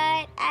sorry,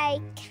 but I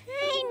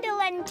kinda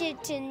lent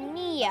it to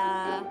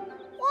Nia.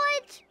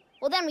 What?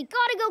 Well, then we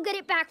gotta go get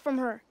it back from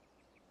her.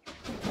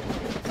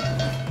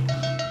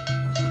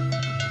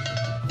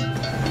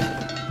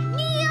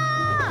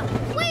 Nia!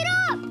 Wait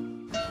up!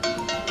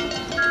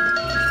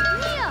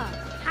 Nia!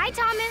 Hi,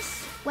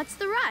 Thomas. What's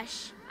the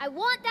rush? I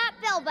want that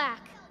bell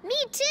back. Me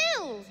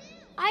too!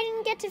 I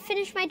didn't get to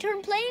finish my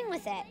turn playing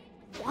with it.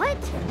 What?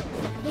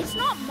 It's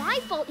not my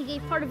fault you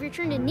gave part of your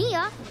turn to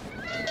Nia.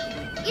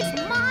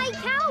 It's my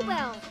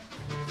cowbell.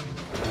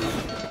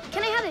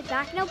 Can I have it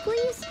back now,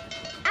 please?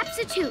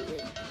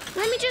 Absolutely.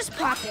 Let me just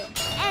pop it.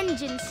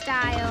 Engine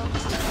style.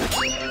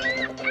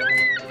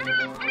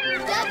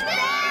 The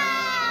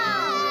bell!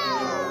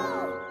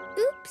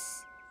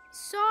 Oops.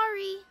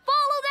 Sorry.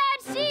 Follow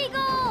that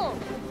seagull!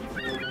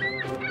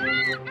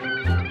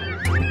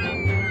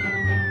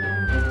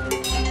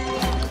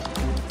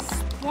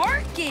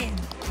 Sparkin'!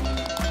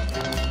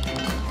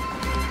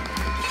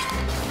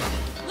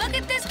 Look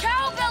at this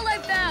cowbell I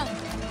found!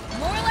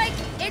 More like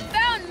it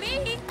found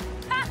me!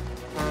 Ha!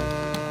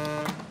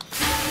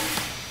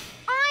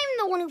 I'm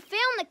the one who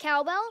found the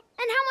cowbell,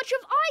 and how much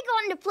have I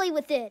gotten to play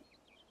with it?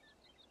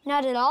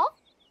 Not at all?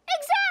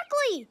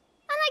 Exactly! And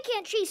I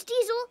can't chase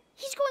Diesel.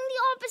 He's going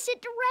the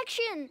opposite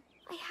direction.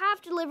 I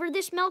have to deliver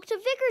this milk to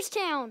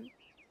Vickerstown.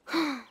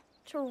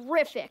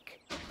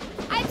 Terrific.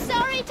 I'm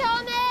sorry,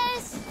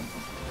 Thomas!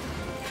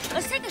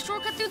 Let's take a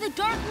shortcut through the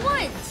dark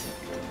woods!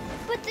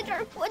 But the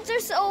dark woods are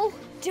so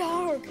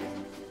dark.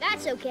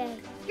 That's okay.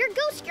 Your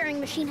ghost scaring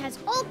machine has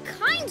all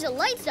kinds of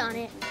lights on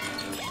it.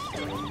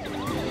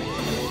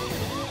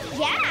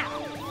 Yeah!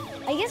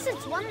 I guess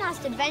it's one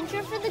last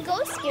adventure for the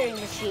ghost scaring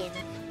machine.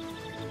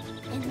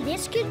 And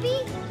this could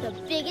be the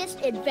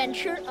biggest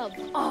adventure of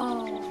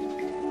all.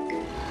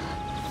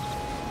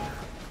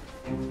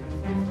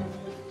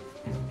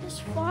 This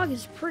fog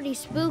is pretty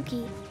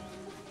spooky.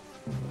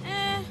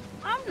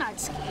 I'm not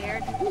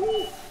scared.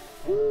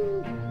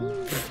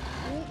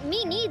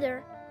 Me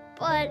neither,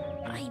 but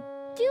I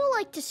do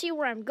like to see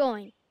where I'm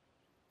going.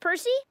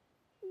 Percy,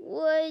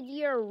 would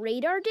your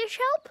radar dish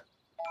help?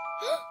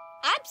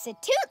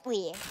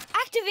 Absolutely.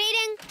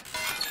 Activating.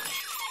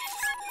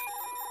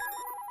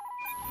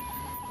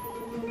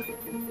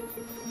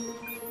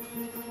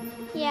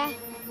 Yeah,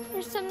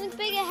 there's something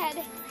big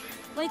ahead.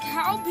 Like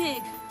how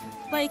big?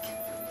 Like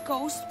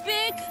ghost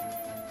big?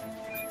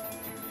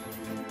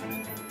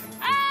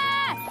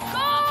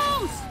 Ah!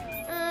 Ghost!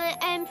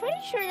 I'm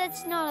pretty sure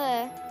that's not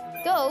a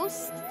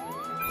ghost.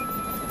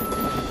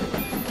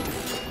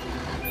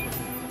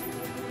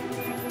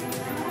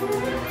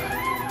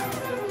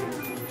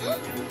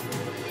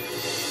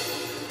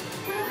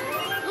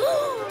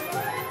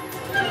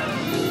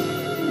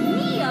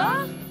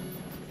 Nia?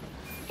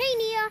 Hey,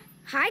 Nia.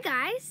 Hi,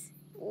 guys.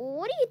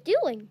 What are you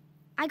doing?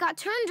 I got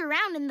turned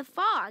around in the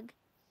fog,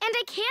 and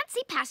I can't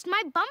see past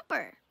my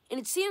bumper. And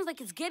it seems like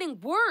it's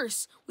getting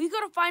worse. We've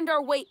got to find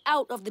our way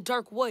out of the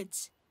dark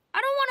woods. I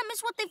don't want to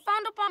miss what they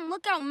found up on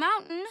Lookout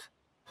Mountain.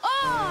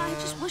 Oh, I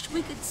just wish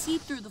we could see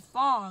through the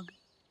fog.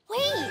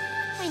 Wait,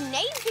 my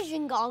night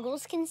vision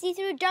goggles can see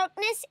through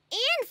darkness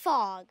and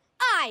fog.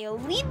 I'll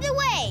lead the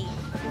way.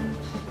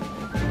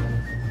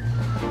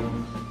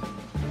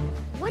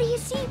 What do you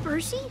see,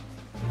 Percy?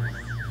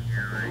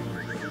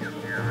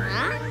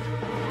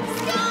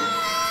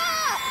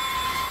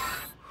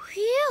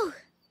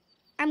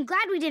 I'm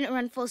glad we didn't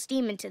run full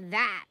steam into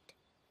that.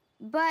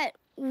 But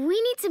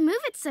we need to move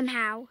it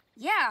somehow.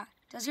 Yeah.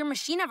 Does your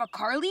machine have a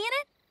Carly in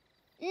it?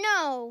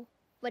 No,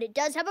 but it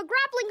does have a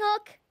grappling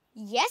hook.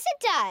 Yes,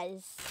 it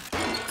does.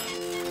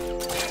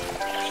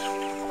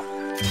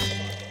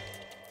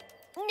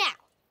 Now,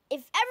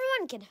 if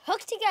everyone can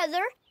hook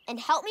together and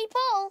help me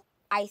pull,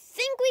 I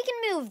think we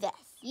can move this.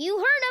 You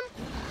heard him.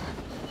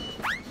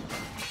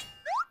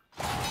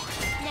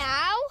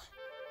 Now,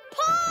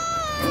 pull!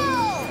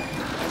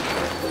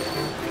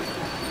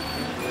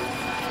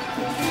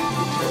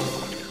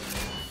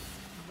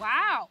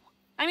 Wow.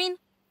 I mean,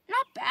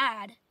 not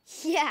bad.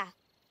 Yeah,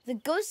 the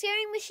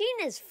ghost-carrying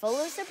machine is full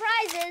of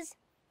surprises.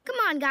 Come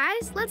on,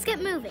 guys, let's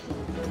get moving.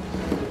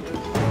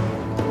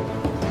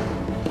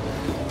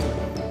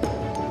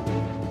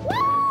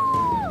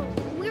 Woo!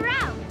 We're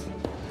out.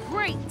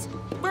 Great.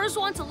 First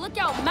one to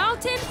Lookout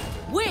Mountain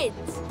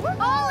wins.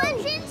 All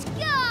engines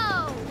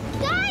go!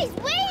 Guys,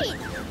 wait!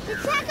 The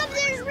track up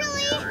there is really...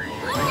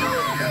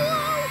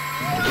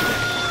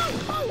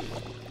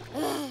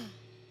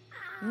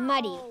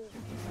 muddy.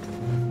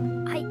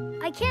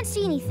 I can't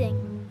see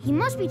anything. He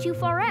must be too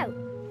far out.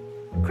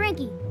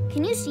 Cranky,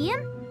 can you see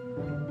him?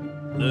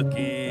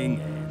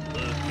 Looking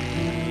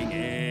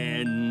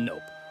and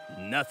nope,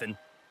 nothing.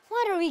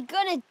 What are we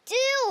gonna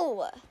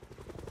do?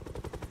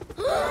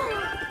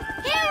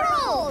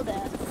 Harold!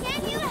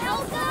 Can you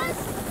help us?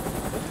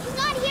 He's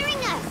not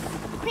hearing us.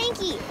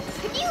 Cranky,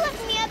 can you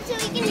lift me up so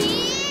he can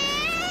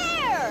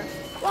hear?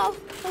 Whoa,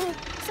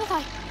 so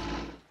high.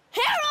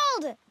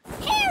 Harold!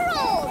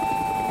 Harold!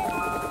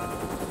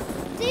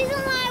 Diesel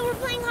and I were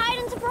playing hide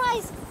and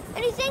surprise,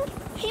 and I think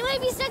he might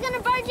be stuck on a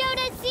barge out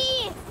at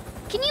sea.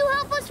 Can you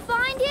help us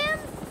find him?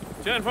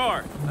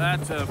 10-4.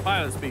 That's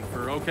pilot speak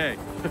for okay.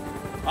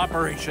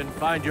 Operation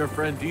Find Your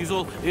Friend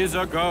Diesel is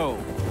a go.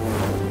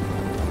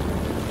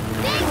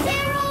 Thanks,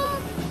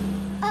 Harold!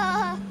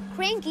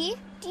 Cranky,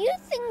 do you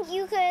think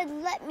you could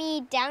let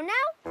me down now?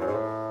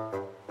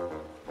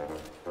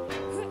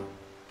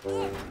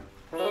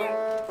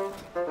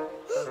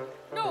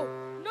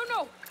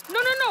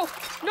 No,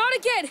 not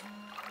again.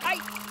 I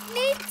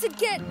need to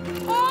get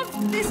off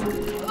this.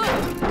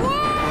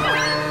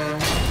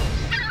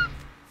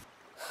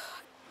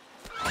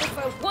 If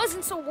I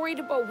wasn't so worried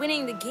about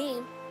winning the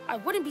game, I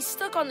wouldn't be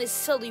stuck on this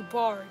silly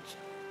barge.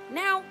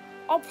 Now,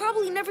 I'll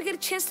probably never get a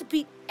chance to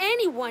beat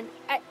anyone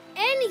at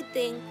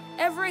anything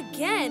ever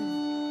again.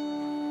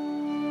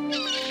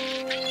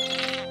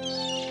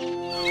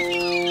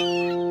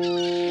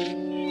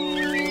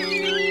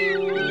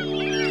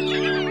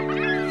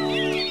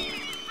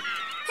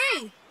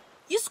 Hey,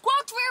 you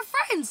squawked for your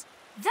friends.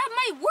 That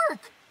might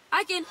work.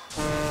 I can...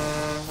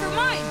 for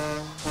mine.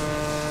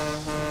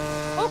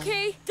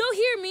 Okay, they'll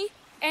hear me.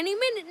 Any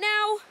minute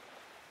now.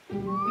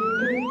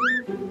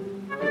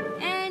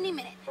 Any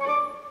minute.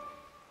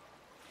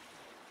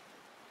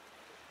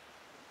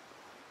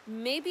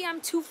 Maybe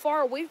I'm too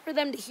far away for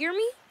them to hear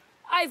me?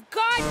 I've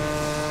got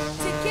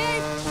to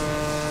get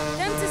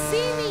them to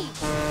see me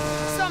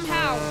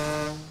somehow.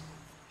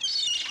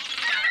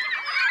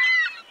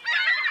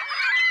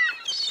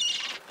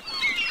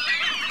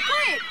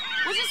 What?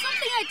 Was it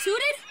something I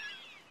tooted?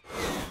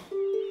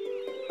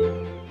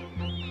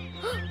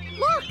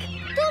 Look!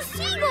 Those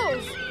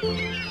seagulls!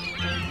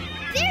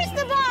 There's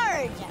the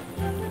barge!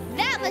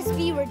 That must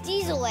be where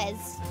Diesel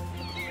is.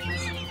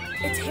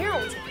 It's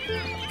Harold.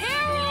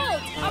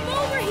 Harold! I'm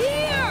over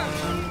here!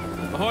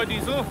 Ahoy,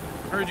 Diesel.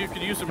 Heard you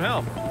could use some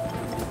help.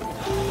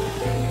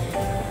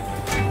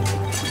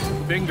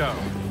 Bingo.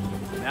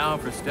 Now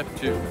for step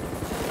 2.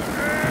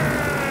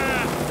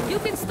 You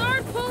can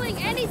start pulling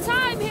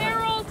anytime,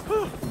 Harold.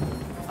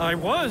 I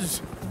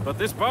was, but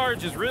this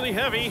barge is really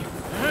heavy.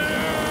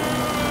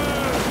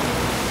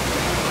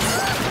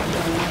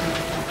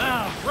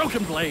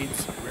 Broken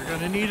blades. We're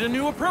gonna need a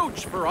new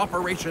approach for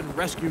Operation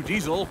Rescue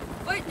Diesel.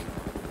 But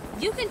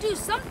you can do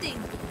something,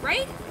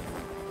 right?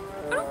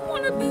 I don't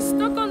want to be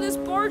stuck on this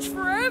barge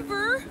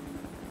forever.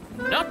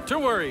 Not to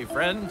worry,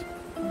 friend.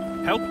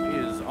 Help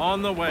is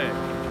on the way.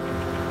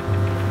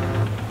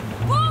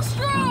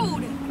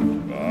 Bulstrode!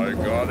 I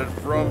got it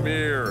from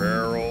here,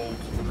 Harold.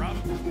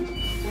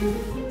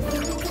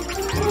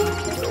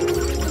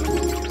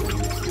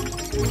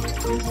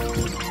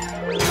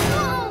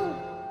 Whoa!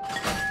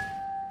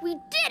 We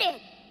did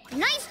it!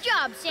 Nice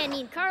job,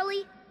 Sandy and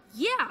Carly.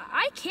 Yeah,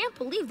 I can't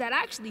believe that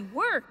actually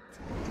worked.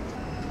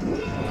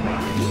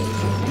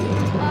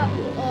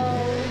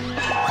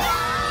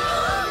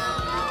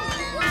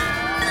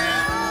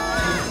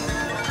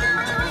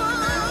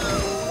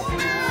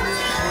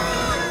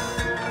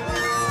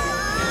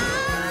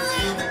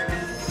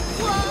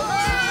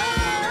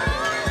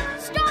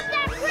 Stop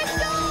that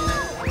crystal!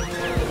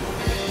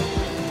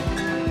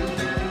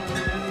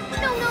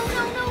 No!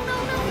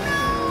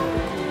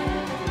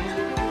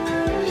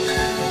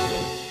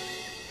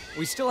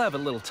 We still have a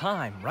little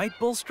time, right,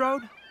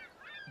 Bulstrode?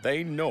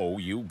 They know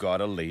you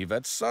gotta leave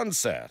at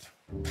sunset.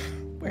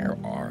 Where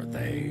are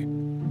they?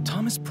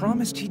 Thomas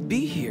promised he'd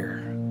be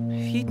here.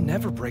 He'd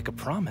never break a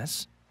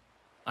promise.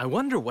 I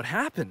wonder what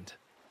happened.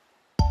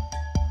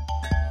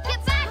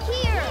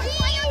 here!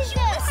 Why aren't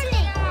you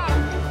listening?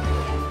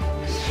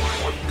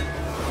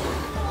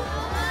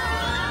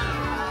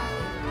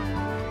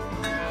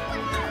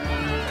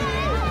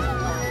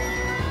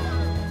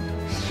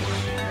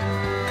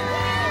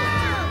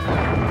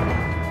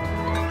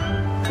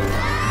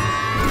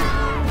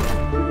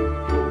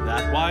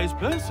 That wise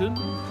person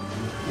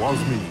was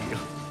me.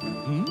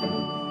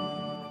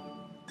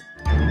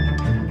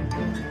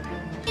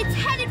 It's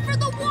headed for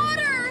the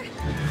water!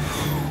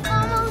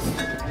 Almost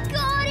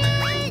got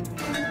it!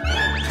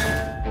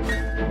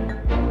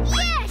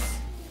 Yes!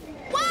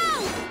 Wow!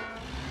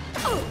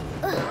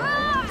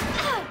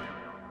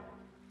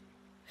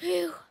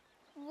 Phew.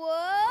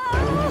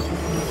 Whoa!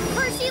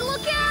 Percy,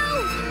 look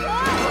out!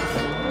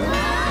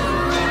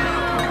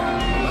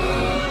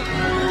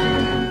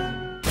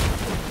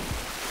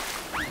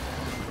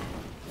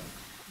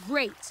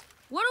 Great.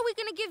 What are we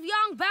gonna give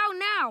Yang Bao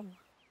now?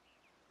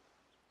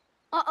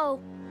 Uh-oh.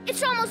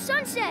 It's almost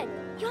sunset.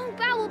 Young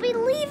Bao will be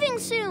leaving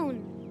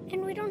soon.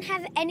 And we don't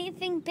have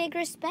anything big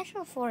or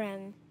special for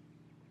him.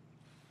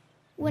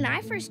 When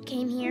I first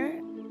came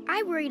here,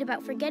 I worried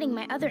about forgetting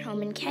my other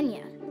home in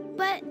Kenya.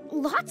 But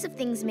lots of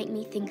things make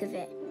me think of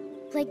it.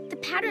 Like the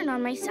pattern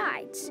on my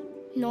sides,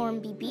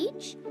 Normanby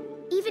Beach,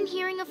 even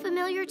hearing a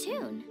familiar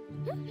tune.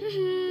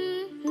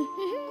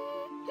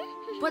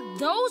 But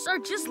those are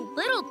just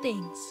little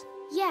things.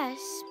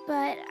 Yes,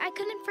 but I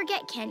couldn't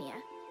forget Kenya,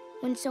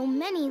 when so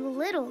many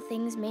little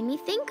things made me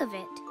think of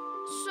it.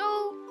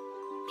 So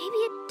maybe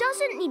it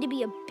doesn't need to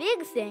be a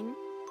big thing.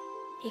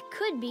 It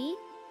could be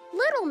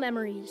little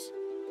memories.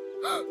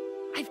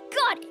 I've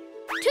got it!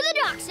 To the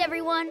docks,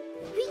 everyone!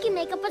 We can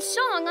make up a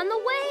song on the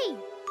way!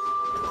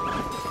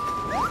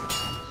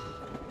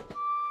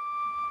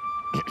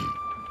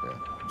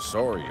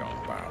 Sorry,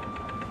 young Bao.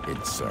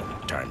 It's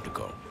time to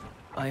go.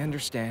 I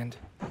understand.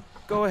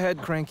 Go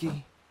ahead,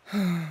 Cranky.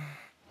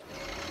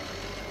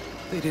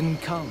 They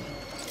didn't come.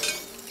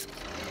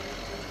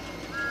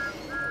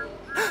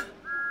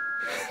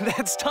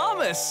 That's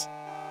Thomas!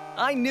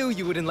 I knew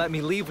you wouldn't let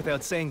me leave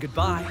without saying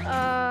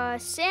goodbye.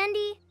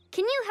 Sandy,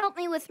 can you help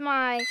me with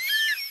my...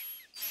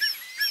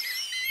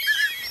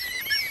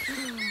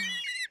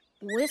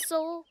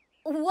 whistle?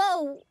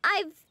 Whoa,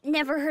 I've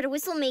never heard a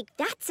whistle make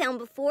that sound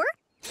before.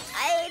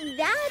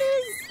 That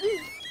is...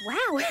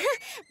 wow.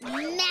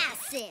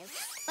 Massive.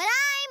 But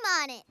I'm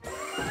on it.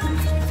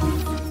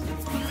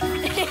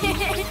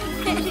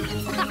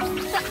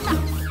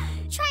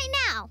 Try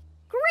now.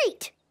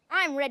 Great!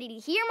 I'm ready to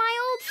hear my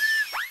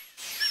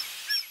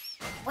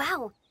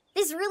Wow,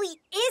 this really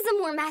is a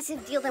more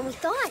massive deal than we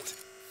thought.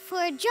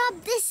 For a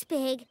job this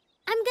big,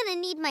 I'm gonna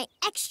need my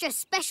extra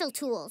special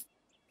tools.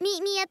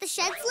 Meet me at the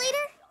sheds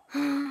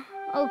later?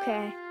 old...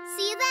 Okay.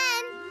 See you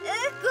then.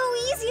 Go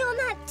easy on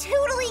that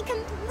totally,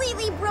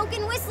 completely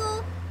broken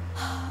whistle.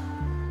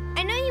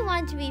 I know you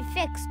want it to be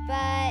fixed,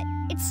 but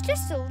it's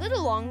just a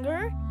little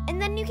longer,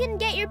 and then you can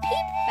get your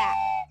peep back.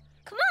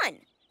 Come on,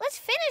 let's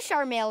finish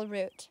our mail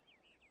route.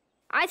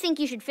 I think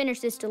you should finish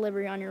this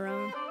delivery on your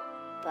own.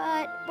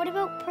 But what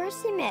about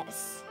Percy,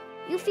 miss?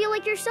 You feel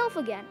like yourself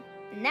again,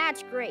 and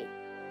that's great.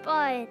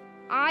 But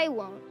I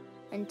won't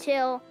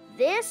until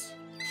this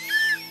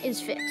is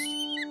fixed.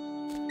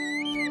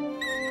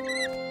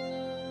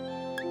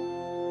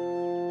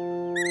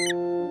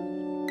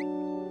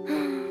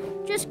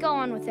 Just go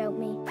on without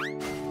me.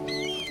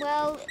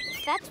 Well,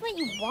 if that's what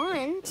you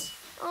want,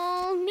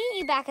 I'll meet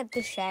you back at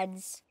the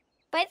sheds.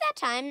 By that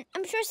time,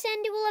 I'm sure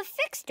Sandy will have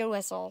fixed her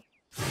whistle.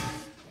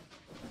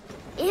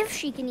 If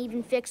she can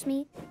even fix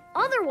me.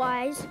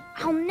 Otherwise,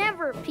 I'll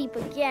never peep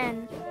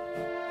again.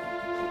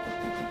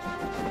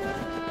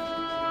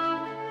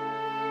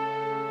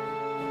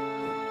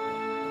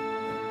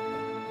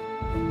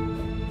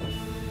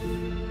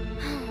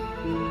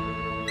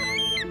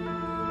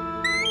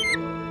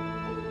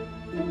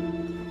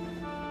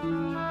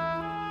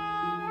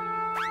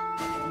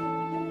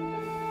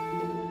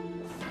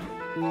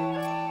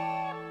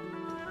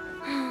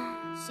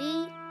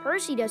 See?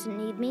 Percy doesn't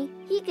need me.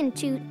 He can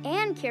toot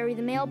and carry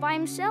the mail by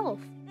himself.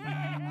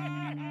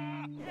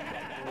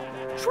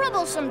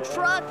 Troublesome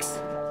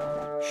trucks!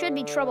 Should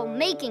be trouble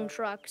making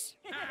trucks.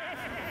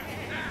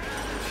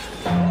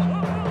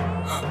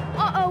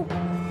 Uh-oh!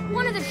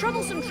 One of the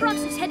troublesome trucks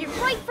is headed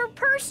right for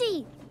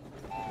Percy!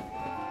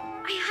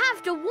 I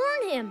have to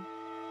warn him!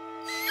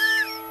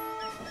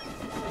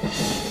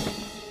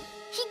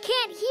 He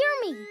can't hear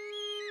me!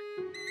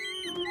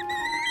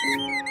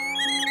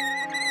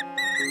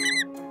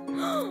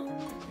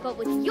 But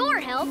with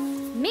your help,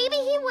 maybe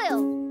he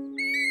will.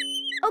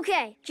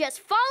 Okay, just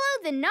follow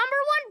the #1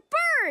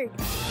 bird.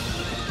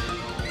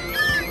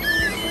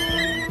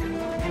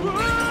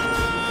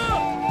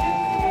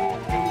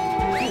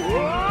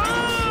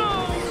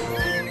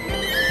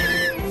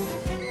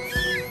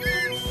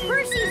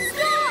 Percy,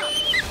 stop!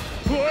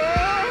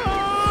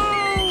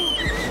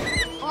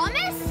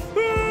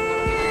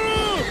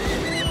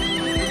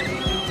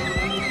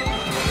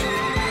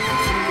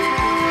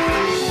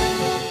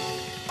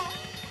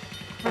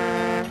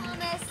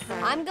 Thomas?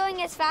 I'm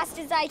going as fast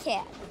as I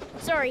can.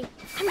 Sorry,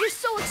 I'm just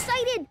so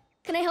excited.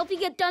 Can I help you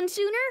get done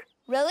sooner?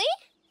 Really?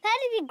 That'd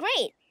be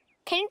great.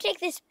 Can you take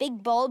this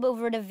big bulb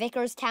over to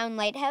Vicarstown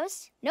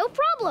Lighthouse? No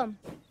problem.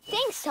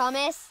 Thanks,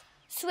 Thomas.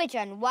 Switch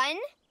on 1,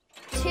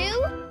 2, 3.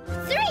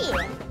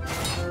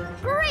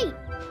 Great.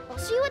 I'll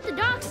see you at the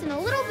docks in a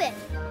little bit.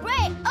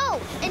 Right. Oh,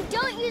 and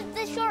don't use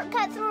the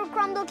shortcut through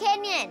Crumble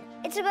Canyon.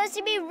 It's supposed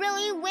to be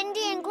really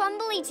windy and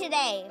crumbly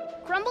today.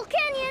 Crumble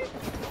Canyon.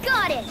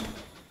 Got it.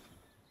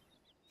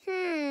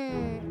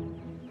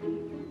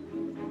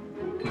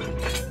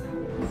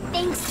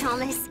 Thanks,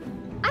 Thomas.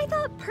 I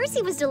thought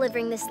Percy was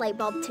delivering this light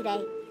bulb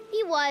today.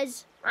 He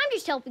was. I'm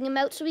just helping him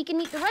out so he can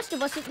meet the rest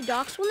of us at the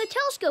docks when the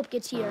telescope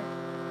gets here.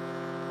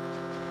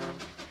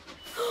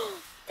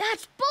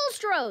 That's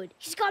Bulstrode.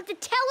 He's got the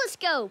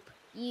telescope.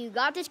 You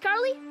got this,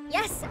 Carly?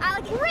 Yes, I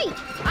like it. Great.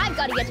 I've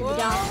got to get to the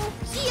dock.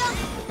 See ya,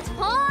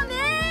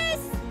 Thomas!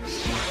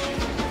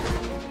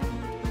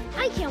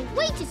 I can't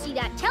wait to see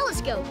that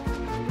telescope.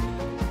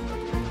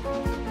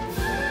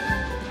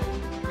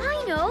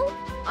 I know.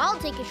 I'll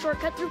take a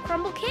shortcut through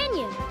Crumble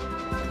Canyon.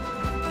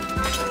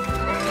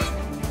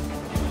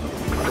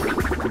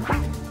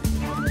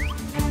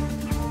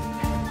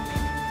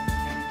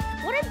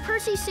 What did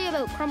Percy say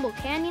about Crumble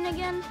Canyon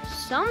again?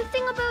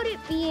 Something about it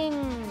being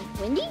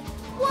windy?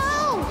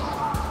 Whoa!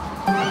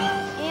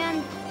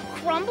 And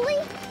crumbly?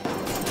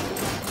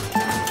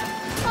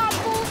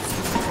 Bubbles!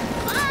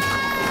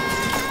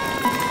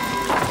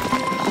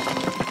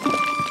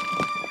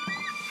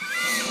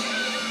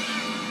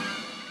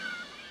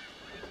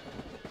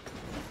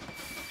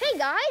 Hey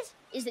guys,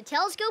 is the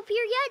telescope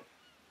here yet?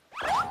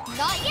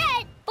 Not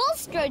yet.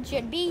 Bulstrode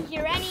should be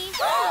here any...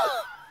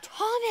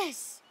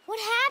 Thomas, what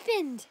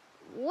happened?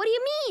 What do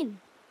you mean?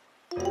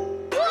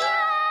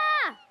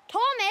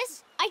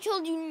 Thomas, I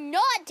told you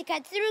not to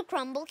cut through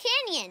Crumble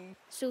Canyon.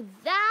 So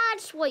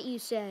that's what you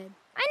said.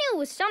 I knew it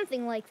was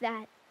something like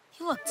that.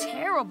 You look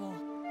terrible.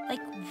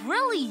 Like,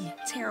 really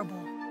terrible.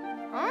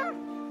 Huh?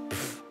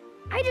 Pfft,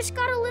 I just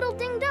got a little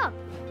dinged up.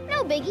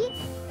 No biggie.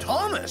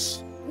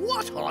 Thomas,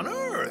 what on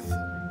earth?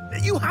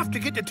 You have to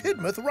get to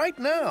Tidmouth right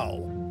now.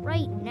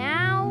 Right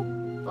now?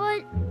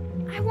 But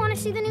I want to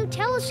see the new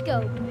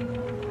telescope.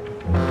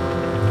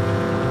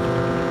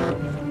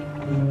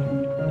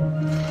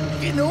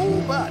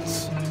 No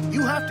buts.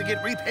 You have to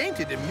get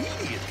repainted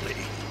immediately.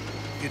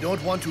 You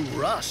don't want to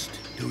rust,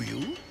 do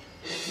you?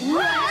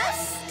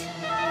 Rust?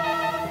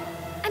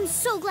 I'm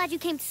so glad you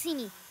came to see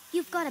me.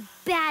 You've got a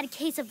bad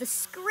case of the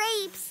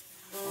scrapes.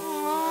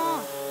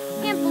 Aww.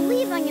 Can't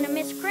believe I'm gonna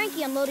miss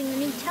Cranky unloading the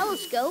new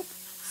telescope.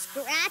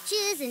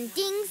 Scratches and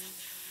dings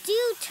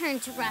do turn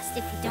to rust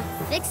if you don't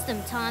fix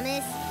them,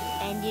 Thomas.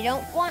 And you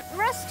don't want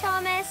rust,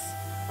 Thomas.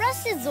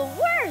 Rust is the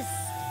worst.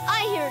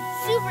 I hear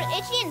it's super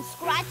itchy and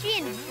scratchy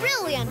and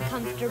really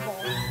uncomfortable.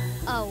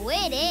 Oh,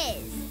 it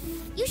is.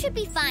 You should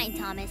be fine,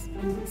 Thomas.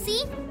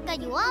 See? Got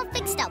you all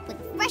fixed up with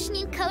a fresh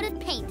new coat of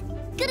paint.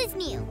 Good as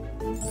new.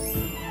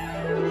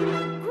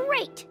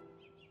 Great.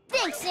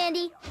 Thanks,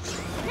 Sandy.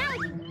 Now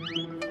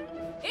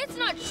It's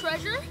not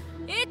treasure.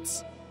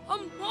 It's a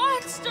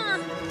monster.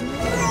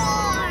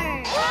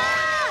 Roar!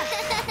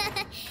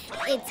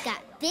 It's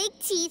got big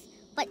teeth,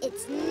 but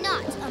it's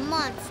not a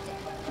monster.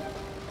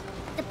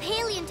 The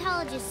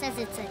paleontologist says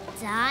it's a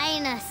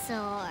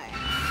dinosaur.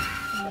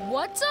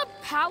 What's a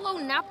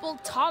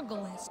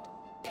palonapotogolist?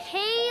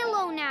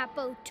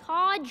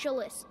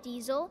 Palonapotogolist,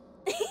 Diesel.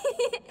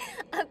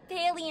 A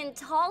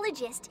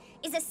paleontologist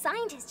is a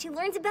scientist who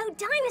learns about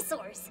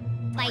dinosaurs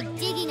by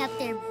digging up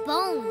their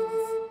bones.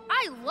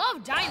 I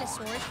love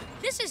dinosaurs.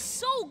 This is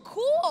so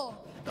cool.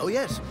 Oh,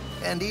 yes.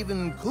 And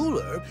even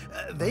cooler,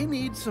 they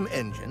need some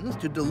engines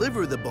to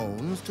deliver the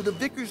bones to the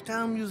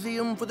Vicarstown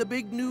Museum for the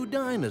big new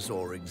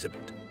dinosaur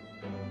exhibit.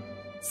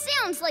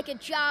 Sounds like a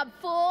job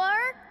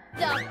for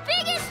the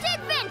Biggest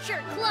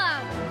Adventure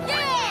Club.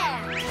 Yeah!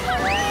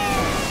 Hooray!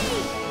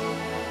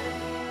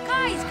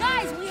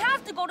 Guys, we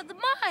have to go to the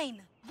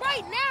mine.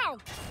 Right now.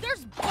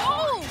 There's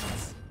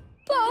bones.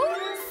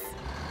 Bones?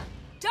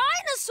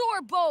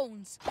 Dinosaur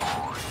bones.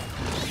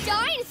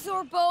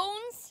 Dinosaur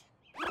bones?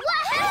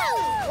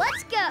 Woohoo!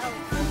 Let's go.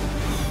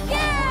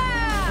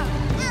 Yeah!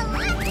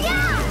 Let's go!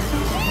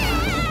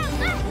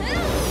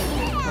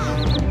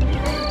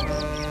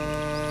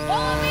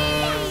 Follow me!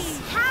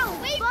 How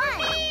Wait fun! for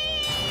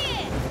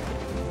me!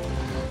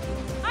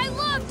 I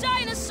love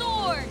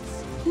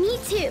dinosaurs. Me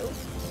too.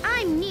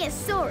 I'm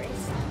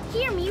Neosaurus.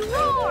 Hear me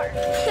roar.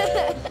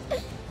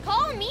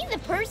 Call me the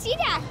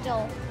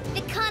Percy-dactyl.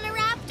 The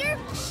Conoraptor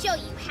will show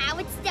you how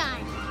it's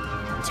done.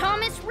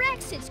 Thomas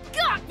Rex has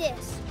got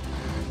this.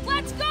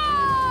 Let's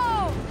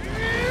go!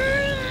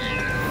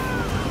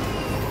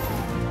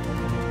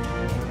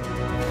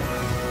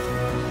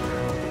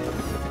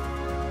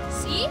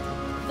 See?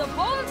 The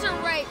bones are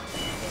right.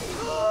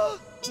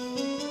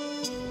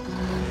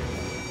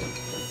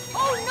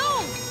 Oh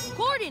no!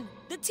 Gordon,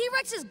 the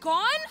T-Rex is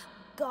gone?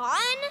 Gone?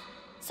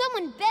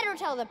 Someone better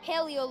tell the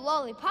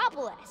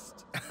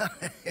paleolollipopolist.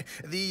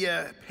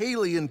 The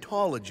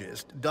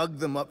paleontologist dug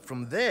them up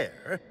from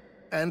there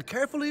and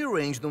carefully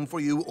arranged them for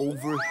you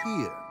over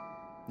here.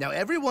 Now,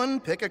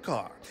 everyone pick a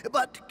car,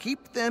 but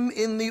keep them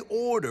in the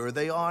order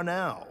they are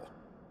now.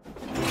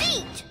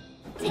 Feet,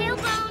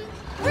 tailbone,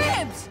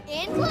 ribs,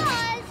 and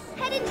claws,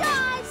 head and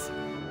jaws.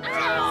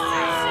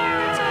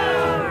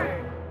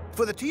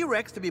 For the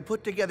T-Rex to be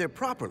put together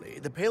properly,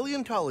 the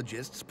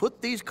paleontologists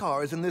put these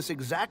cars in this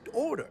exact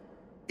order.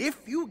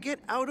 If you get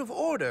out of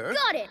order...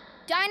 Got it!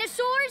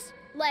 Dinosaurs,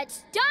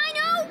 let's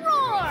dino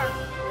roar!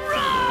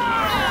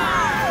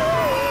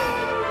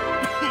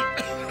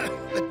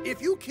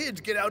 If you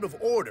kids get out of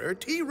order,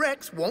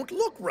 T-Rex won't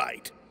look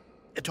right.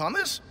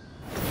 Thomas?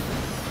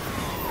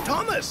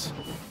 Thomas!